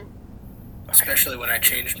this team? Okay. Especially when I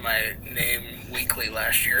changed my name weekly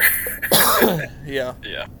last year. Yeah.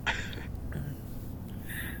 Yeah.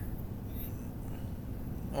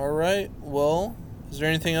 All right. Well, is there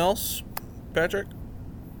anything else, Patrick?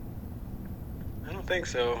 I don't think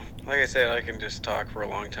so. Like I said, I can just talk for a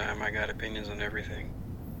long time. I got opinions on everything.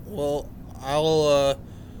 Well, I'll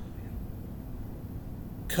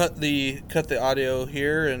cut the audio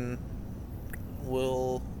here, and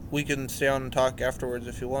we can stay on and talk afterwards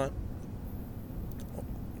if you want.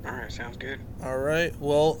 All right, sounds good. All right.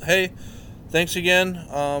 Well, hey, thanks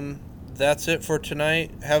again. That's it for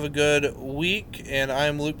tonight. Have a good week, and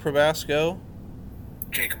I'm Luke Probasco.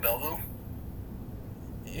 Jacob Belleville.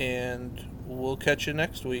 And we'll catch you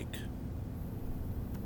next week.